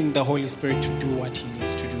forbidding the Holy Spirit to do what He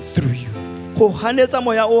needs to do through you. Go ganetsa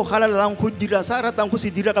moya o galalelang go dira sa ratang go se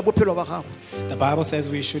dira ka bophelo ba gago. The Bible says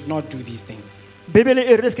we should not do these things. Bibele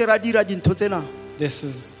e re se ke ra dira dintho tsena. This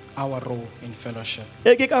is our role in fellowship.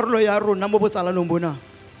 E ke karolo ya rona mo botsalanong bona.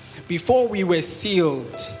 Before we were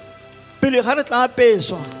sealed, Pele ga re tla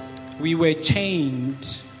apeswa, we were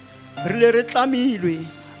chained re le re tlamilwe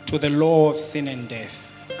to the law of sin and death.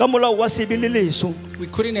 ka molao wa sebe le leso. We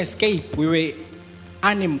couldn't escape. We were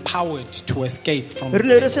unempowered to escape from Re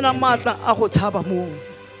le re sin sena and death. matla a go tshaba mo.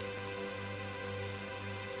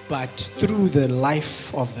 But through the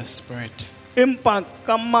life of the Spirit, Empa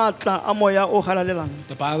ka matla a moya o galalelang.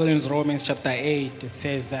 the Bible in Romans chapter 8, it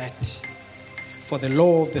says that for the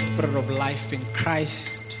law of the Spirit of life in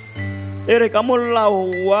Christ E re ka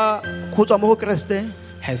molao wa go tswa mo go Kriste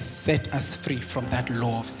has set us free from that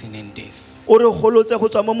law of sin and death. o re golotse go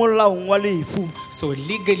tswa mo molaong wa lefu. So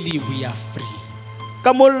legally we are free.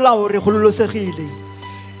 Ka molao re gololosegile.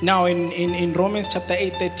 Now in Romans chapter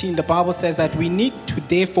 8:13, the Bible says that we need to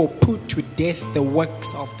therefore put to death the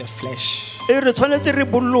works of the flesh. E re tshwanetse re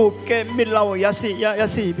boloke melao ya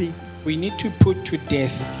sebe. We need to put to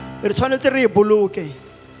death Re tshwanetse re boloke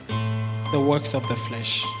the works of the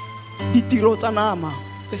flesh. ditiro tsa nama.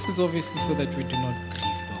 This is obviously so that we do not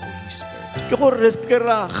grieve the Holy Spirit. Ke gore re se ke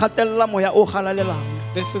ra gatella moya o galalelang.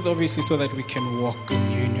 This is obviously so that we can walk in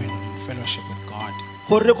union and fellowship with God.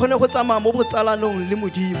 Gore re kgone go tsamaya mo botsalanong le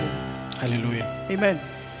Modimo. Hallelujah. Amen.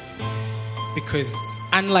 Because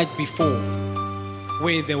unlike before,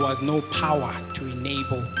 where there was no power to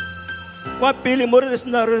enable kwa pele mo re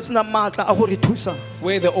sena matla a go re thusa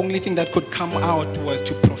where the only thing that could come out was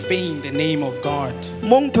to profane the name of God.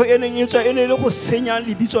 mo ntho e neng e tswa e ne le go senya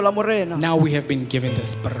lebitso la morena Now we have been given the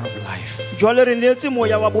spirit of life jwale re neetse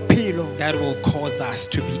moya wa bophelo that will cause us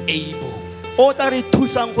to be able. o tla re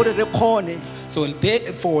thusang gore re kgone So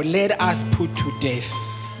therefore, let us put to death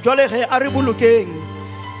jwale ge a re bolokeng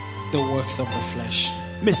the works of the flesh.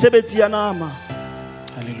 mesebetsi ya nama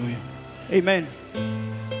Hallelujah. amen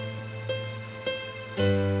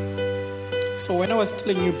So when I was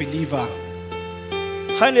telling you, believer,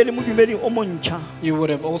 ga ne le modumedi o montšha you would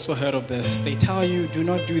have also heard of this. They tell you, do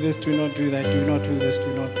not do this, do not do that, do not do this,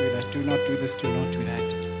 do not do that, do not do this, do not do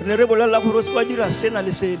that. re ne re bolelela gore o se wa dira sena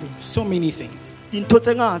le sele So many things. dintho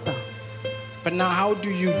tse ngata But now, how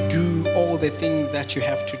do you do all the things that you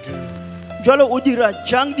have to do? jwale o dira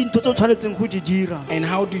jang dintho tse o tshwanetseng go di dira And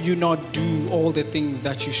how do you not do all the things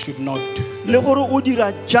that you should not do? le gore o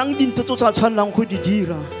dira jang dintho tse o sa tshwanelang go di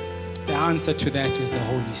dira The answer to that is the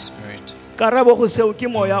Holy Spirit. karabo go seo ke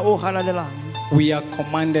moya o halalelang We are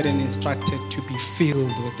commanded and instructed to be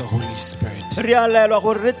filled with the Holy Spirit. re a laelwa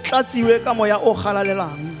gore re tlatsiwe ka moya o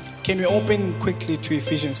halalelang Can we open quickly to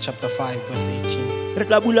Ephesians chapter 5, verse 18? re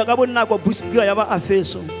tla bula ka bonako buka ya ba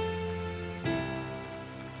Efeso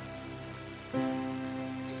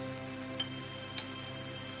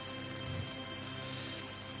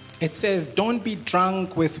It says, don't be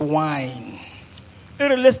drunk with wine, e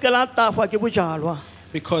re le se ke la tafwa ke bojalwa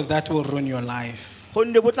because that will ruin your life.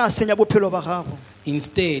 gonne bo tla senya bophelo ba gago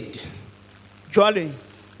Instead, jwale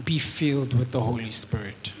be filled with the Holy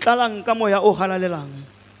Spirit. tlalang ka moya o halalelang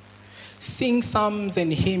Sing psalms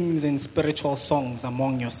and hymns and spiritual songs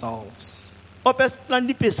among yourselves, opetlang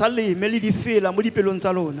dipesa leme le difela mo dipelong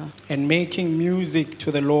tsa lona and making music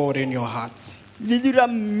to the Lord in your hearts, le dira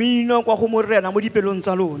mmino kwa go morena mo dipelong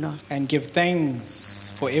tsa lona and give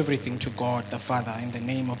thanks for everything to God the Father in the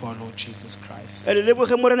name of our Lord Jesus Christ. le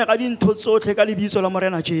leboge morena ka dintho tsotlhe ka lebitso la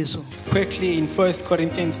morena Jesu Quickly, in 1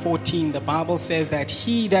 Corinthians 14, the Bible says that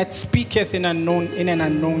he that speaketh in an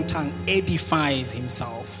unknown tongue edifies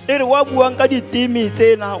himself. e re wa buang ka ditemi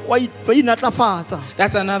tsena wa inatlafatsa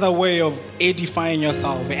That's another way of edifying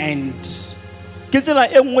yourself and ke tsela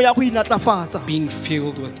e nngwe ya go inatlafatsa being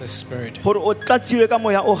filled with the Spirit. gore o tlatsiwe ka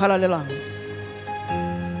moya o halalelang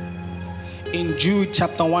In Jude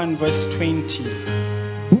chapter 1, verse 20,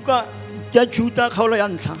 buka ya Juda kgaolo ya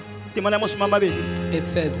ntlha temana ya masome a mabedi it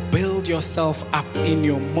says, build yourself up in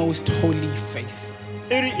your most holy faith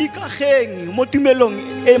e re ikageng mo tumelong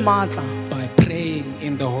e matla by praying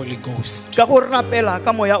in the Holy Ghost. ka go rapela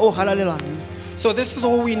ka moya o halalelang So this is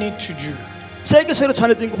all we need to do, se ke se re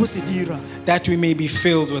tshwanetseng go se dira that we may be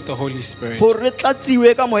filled with the Holy Spirit. gore re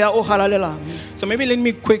tlatsiwe ka moya o halalelang So maybe let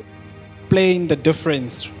me quick explain the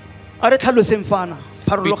difference a re tlhaloseng fana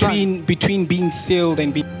pharologano between being sealed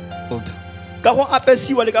and being filled. ka go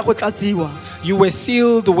apesiwa le ka go tlatsiwa You were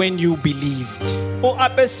sealed when you believed. o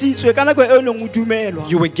apesitswe ka nako e o neng o dumelwa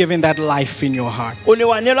You were given that life in your heart. o ne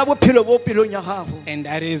wa neelwa bophelo bo pelong ya gago And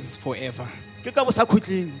that is forever. ke ka bo sa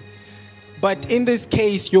khutleng But in this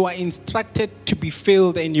case, you are instructed to be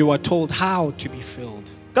filled and you are told how to be filled.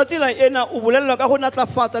 ka tsela ena o bolelelwa ka go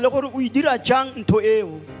natlafatsa le gore o e dira jang ntho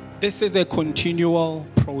eo This is a continual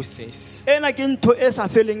process. ena ke ntho e sa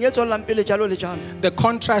feleng e tswellang pele jalo le jalo The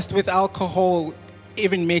contrast with alcohol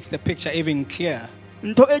even makes the picture even clearer.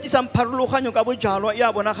 ntho e disang pharologanyo ka bojalwa e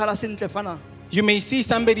a bonagala sentle fana You may see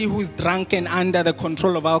somebody who's drunk and under the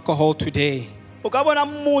control of alcohol today, o ka bona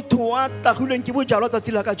motho wa tagilweng ke bojalwa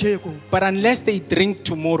tsatsi la ka jeko but unless they drink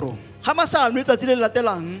tomorrow, ga ba sa nwe tsatsi le le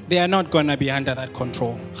latelang they are not going to be under that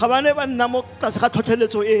control. ga ba ne ba nna mo tlase ga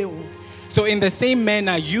tlhotlheletso eo So in the same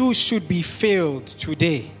manner, you should be filled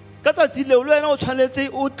today, ka tsatsi leo le wena o tshwanetse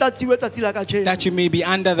o tlatsiwe tsatsi la ka jeko that you may be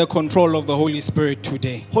under the control of the Holy Spirit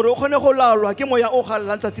today. gore o kgone go laolwa ke moya o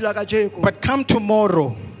galelang tsatsi la ka jeko But come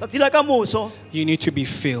tomorrow, tsatsi la ka moso you need to be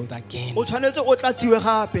filled again o tshwanetse o tlatsiwe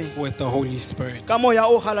gape with the Holy Spirit, ka moya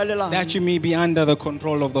o galalelang that you may be under the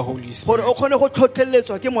control of the Holy gore Spirit. o kgone go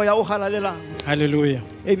tlhotlheletswa ke moya o galalelang Hallelujah.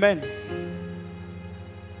 amen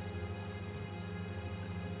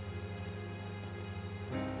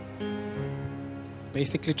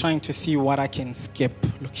Basically trying to see what I can skip,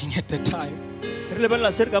 looking at the time. re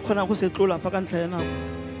lebelela se re ka kgonang go se tlola fa ka ntlha ya nako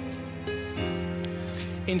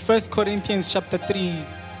In 1 Corinthians chapter 3,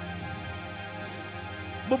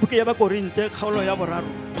 mo buke ya bakorinte kgaolo ya boraro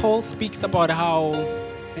Paul speaks about how,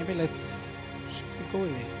 maybe should we go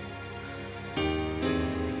there?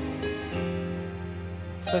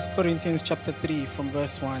 1 Corinthians chapter 3 from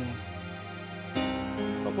verse 1.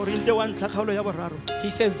 bakorinte wa ntlha kgaolo ya boraro He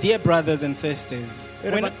says, dear brothers and sisters,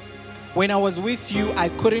 When I was with you, I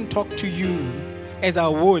couldn't talk to you as I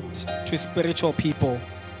would to spiritual people.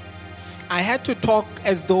 I had to talk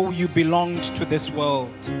as though you belonged to this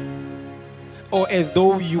world, or as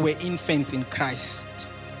though you were infants in Christ.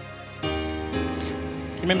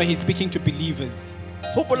 Remember, he's speaking to believers.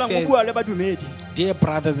 He says, dear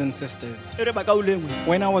brothers and sisters,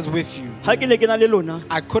 when I was with you,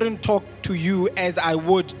 I couldn't talk to you as I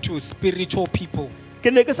would to spiritual people.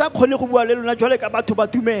 I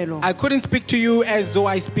couldn't speak to you as though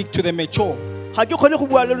I speak to the mature.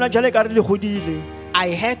 I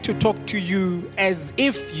had to talk to you as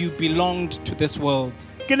if you belonged to this world,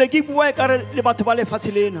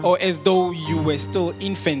 or as though you were still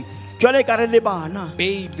infants,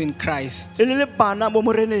 babes in Christ.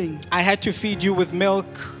 I had to feed you with milk,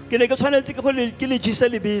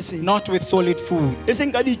 not with solid food,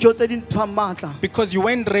 because you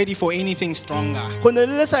weren't ready for anything stronger.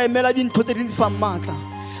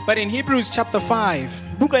 But in Hebrews chapter 5,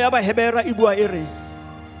 let's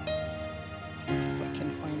see if I can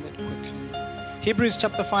find that quickly. Hebrews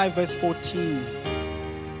chapter 5 verse 14.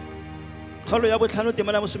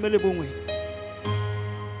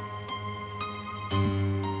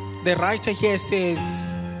 The writer here says,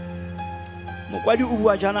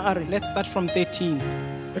 let's start from 13.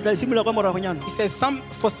 He says,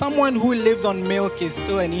 for someone who lives on milk is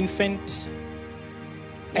still an infant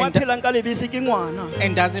and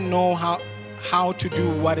doesn't know how to do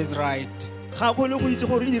what is right.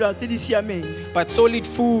 But solid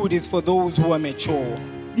food is for those who are mature,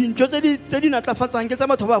 who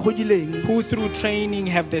through training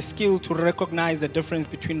have the skill to recognize the difference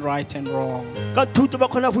between right and wrong.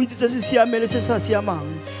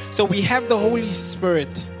 So we have the Holy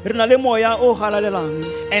Spirit,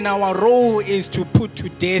 and our role is to put to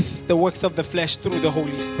death the works of the flesh through the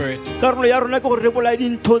Holy Spirit.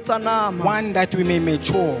 One, that we may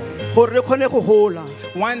mature.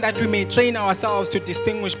 One, that we may train ourselves to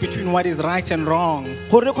distinguish between what is right and wrong.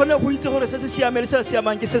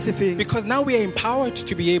 Because now we are empowered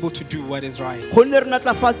to be able to do what is right.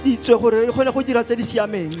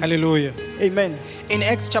 Hallelujah. Amen. In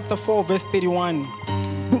Acts chapter 4 verse 31,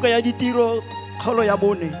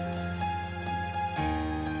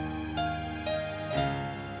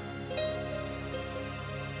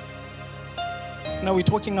 now we're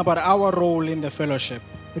talking about our role in the fellowship.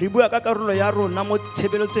 We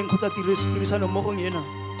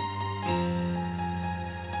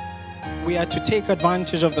are to take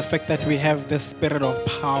advantage of the fact that we have the spirit of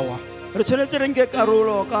power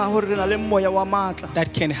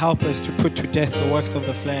that can help us to put to death the works of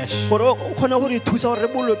the flesh,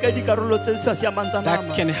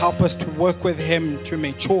 that can help us to work with him to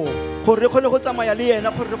mature,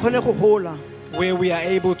 where we are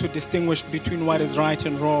able to distinguish between what is right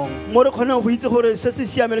and wrong.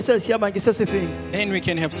 Then we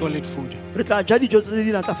can have solid food,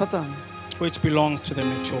 which belongs to the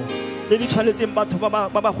mature.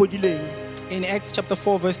 In Acts chapter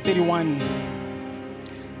 4 verse 31,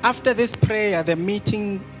 after this prayer, the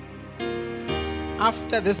meeting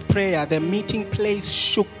place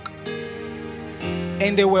shook,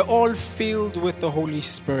 and they were all filled with the Holy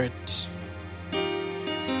Spirit.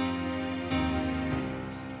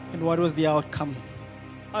 And what was the outcome?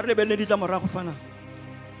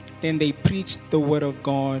 Then they preached the word of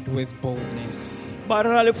God with boldness.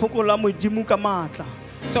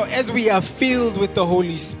 So as we are filled with the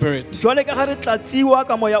Holy Spirit,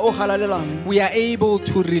 we are able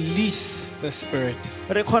to release the Spirit,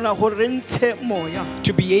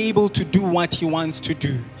 to be able to do what He wants to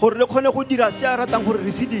do.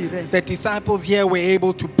 The disciples here were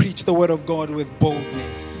able to preach the word of God with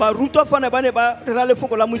boldness.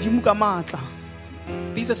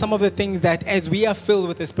 These are some of the things that as we are filled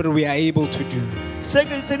with the Spirit, we are able to do.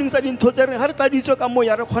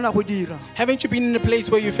 Haven't you been in a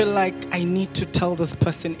place where you feel like, I need to tell this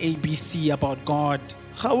person ABC about God?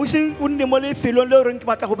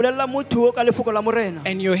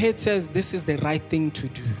 And your head says, this is the right thing to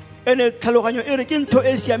do.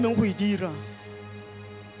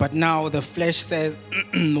 But now the flesh says,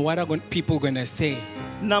 what are people going to say?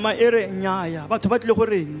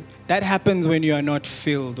 That happens when you are not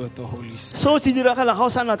filled with the Holy Spirit.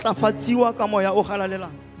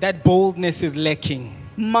 That boldness is lacking.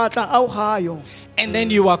 And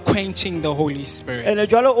then you are quenching the Holy Spirit.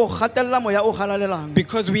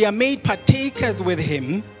 Because we are made partakers with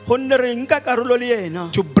Him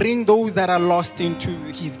to bring those that are lost into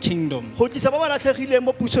His kingdom.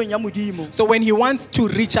 So when He wants to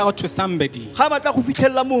reach out to somebody,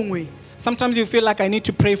 sometimes you feel like, I need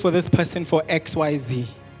to pray for this person for XYZ.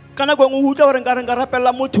 ka nako engwe o utlwa gore nka re nka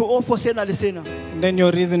rapella motho o fo sena le sena And then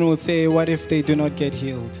your reason will say, what if they do not get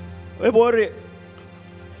healed? e bore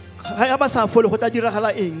ga ba sa fole go tla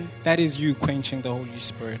diragala eng That is you quenching the Holy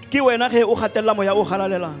Spirit. ke wena ge o gatelela moya o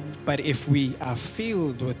galalelang But if we are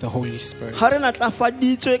filled with the Holy Spirit ga re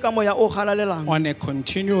natlafaditswe ka moya o galalelang on a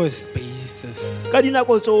continuous basis, ka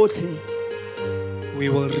dinako tsotlhe we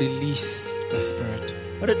will release the Spirit.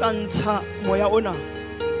 re tla ntsha moya ona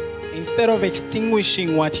Instead of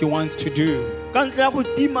extinguishing what He wants to do, ka ntle ya go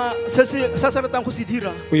tima se se ratang go se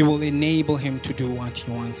dira we will enable Him to do what He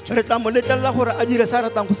wants to re tla mo letlelela gore a dire se a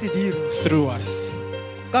ratang go se dira through us.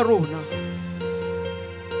 ka rona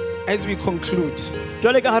As we conclude,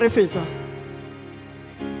 jwale ka ga re fetsa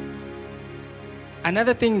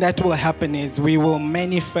another thing that will happen is we will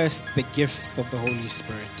manifest the gifts of the Holy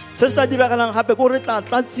Spirit. se se tla diragalang gape ko re tla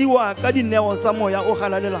tlatsiwa ka dineo tsa moya o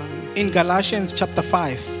galalelang In Galatians chapter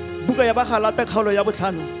 5, buka ya ba galata kgaolo ya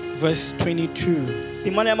botlhano verse 22,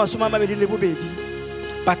 temana ya masome a mabedi le bobedi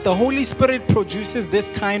but the Holy Spirit produces this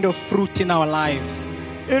kind of fruit in our lives: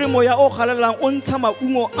 e re moya o galalelang o ntsha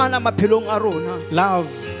maungo ana maphelong a rona love,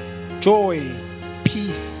 joy,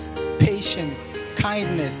 peace, patience,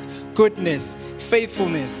 kindness, goodness,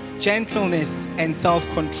 faithfulness, gentleness, and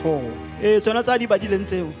self-control. tsona tsa di badileng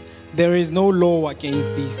tseo There is no law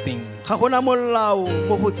against these things. ga gona molao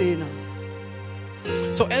mo go tsena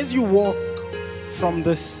So as you walk from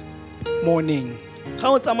this morning,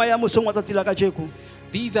 ga o tsamaya mosong wa tsatsi la kajeko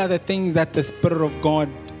these are the things that the Spirit of God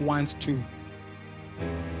wants to.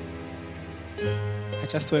 I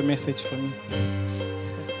just saw a message for me.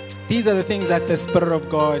 These are the things that the Spirit of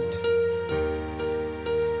God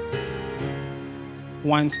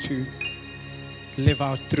wants to live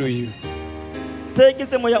out through you. se ke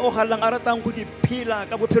tse moya o galelang a ratang go di phela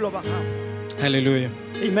ka bophelo ba gago Hallelujah.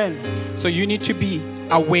 amen So you need to be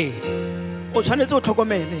aware o tshwanetse o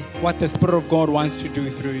tlhokomele what the Spirit of God wants to do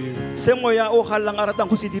through you. se moya o galelang a ratang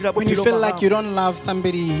go se dira When you bophelo feel ba like you gago don't love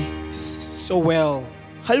somebody so well,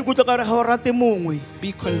 ga ikutlwa ka re ga o rate mongwe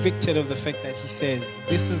be convicted of the fact that He says,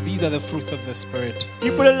 these are the fruits of the Spirit.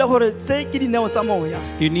 ipolelele gore tse ke dineo tsa moya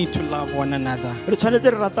You need to love one another. re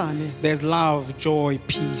tshwanetse re ratane There's love, joy,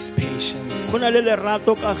 peace, patience, go na le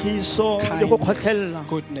lerato kagiso le go kindness, kgotlhelela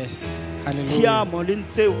goodness. Hallelujah. tshiamo le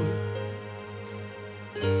tseo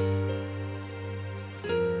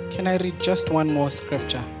Can I read just one more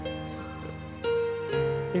scripture?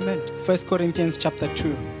 amen 1 Corinthians chapter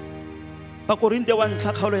 2 bakorinte wa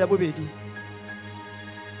ntlha kgaolo ya bobedi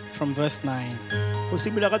from verse 9. go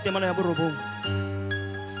simolola ka temana ya borobong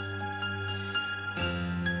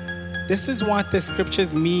This is what the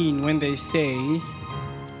scriptures mean when they say,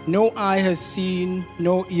 no eye has seen,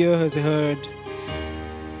 no ear has heard,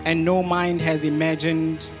 and no mind has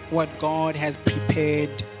imagined what God has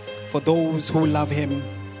prepared for those who love Him.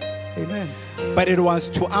 amen But it was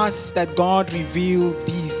to us that God revealed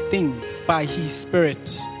these things by His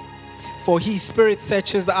Spirit. For His Spirit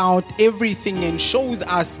searches out everything and shows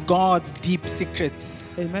us God's deep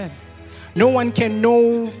secrets. amen No one can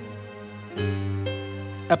know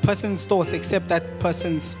a person's thoughts except that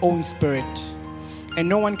person's own spirit. And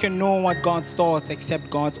no one can know what God's thoughts except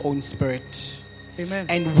God's own spirit. amen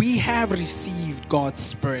And we have received God's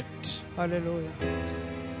Spirit, hallelujah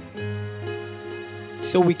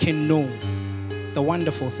so we can know the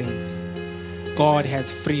wonderful things God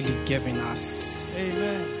has freely given us.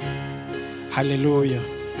 amen Hallelujah.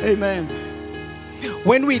 amen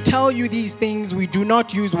When we tell you these things, we do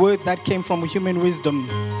not use words that came from human wisdom.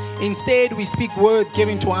 Instead, we speak words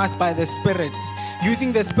given to us by the Spirit,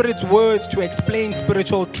 using the Spirit's words to explain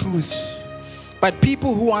spiritual truth. But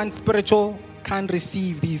people who aren't spiritual can't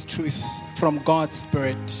receive these truths from God's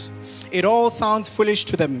Spirit. It all sounds foolish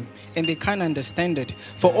to them, and they can't understand it.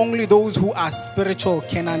 For only those who are spiritual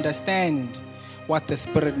can understand what the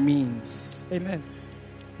Spirit means. amen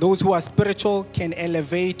Those who are spiritual can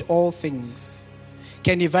elevate all things,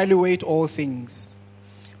 can evaluate all things,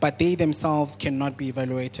 but they themselves cannot be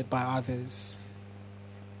evaluated by others.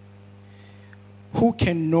 Who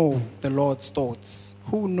can know the Lord's thoughts?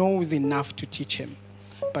 Who knows enough to teach Him?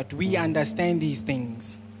 But we understand these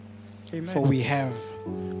things, amen for we have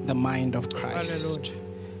the mind of Christ.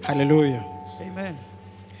 Hallelujah. Hallelujah. amen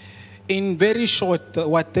In very short,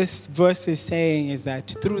 what this verse is saying is that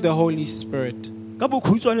through the Holy Spirit, ka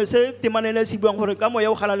bokhutshwane se temanele se buang gore ka moya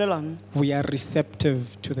o galalelang we are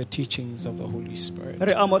receptive to the teachings of the Holy Spirit.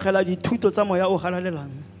 re amogela dithuto tsa moya o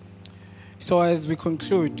galalelang So as we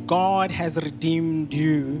conclude, God has redeemed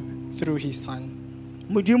you through His Son.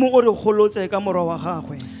 modimo o re golotse ka morwa wa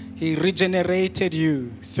gagwe He regenerated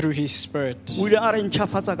you through His Spirit o ile a re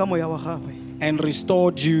ntšhafatsa ka moya wa gagwe and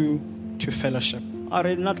restored you to fellowship. a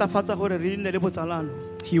re natlafatsa gore re nne le botsalano.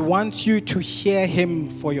 He wants you to hear him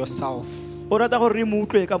for yourself. O rata gore re mo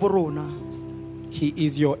utlwe ka borona. He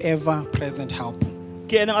is your ever-present help.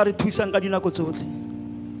 Ke ene a re thusang ka dinako tsotlhe.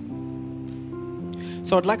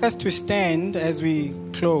 So I'd like us to stand as we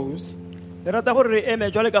close. Re rata gore re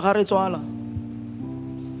eme jwale ka ga re tswala.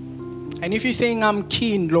 And if you're saying, I'm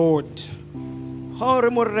keen, Lord, Ha o re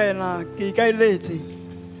morena ke ikaeletse.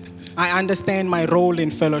 I understand my role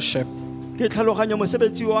in fellowship, Ke tlhaloganya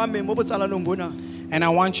mosebetsi wa me mo botsalanong bona. and I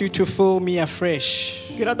want you to fill me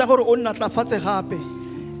afresh. Ke rata gore o nnatlafatse gape.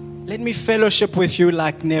 Let me fellowship with you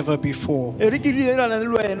like never before. E re ke direlana le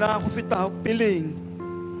wena go feta peleng.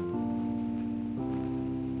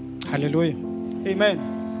 Hallelujah. Amen.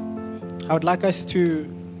 I would like us to,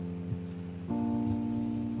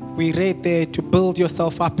 we read there, to build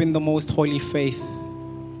yourself up in the most holy faith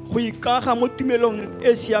Go ikaga mo tumelong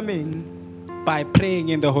e siameng. by praying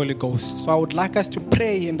in the Holy Ghost. So I would like us to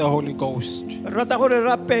pray in the Holy Ghost Re rata gore re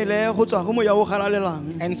rapele go tswa go moya o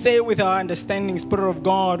galalelang. and say with our understanding, Spirit of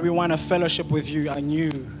God, we want to fellowship with you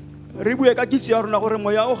anew. Re bue ka kitso ya rona gore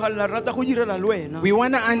moya o galela re rata go direla le wena. We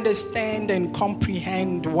want to understand and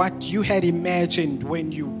comprehend what you had imagined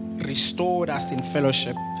when you restored us in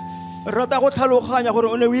fellowship. Re rata go tlhaloganya gore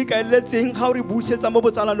o ne o ikaeletseng ga o re busetsa mo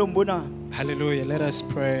botsalanong bona. Hallelujah. Let us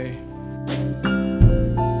pray.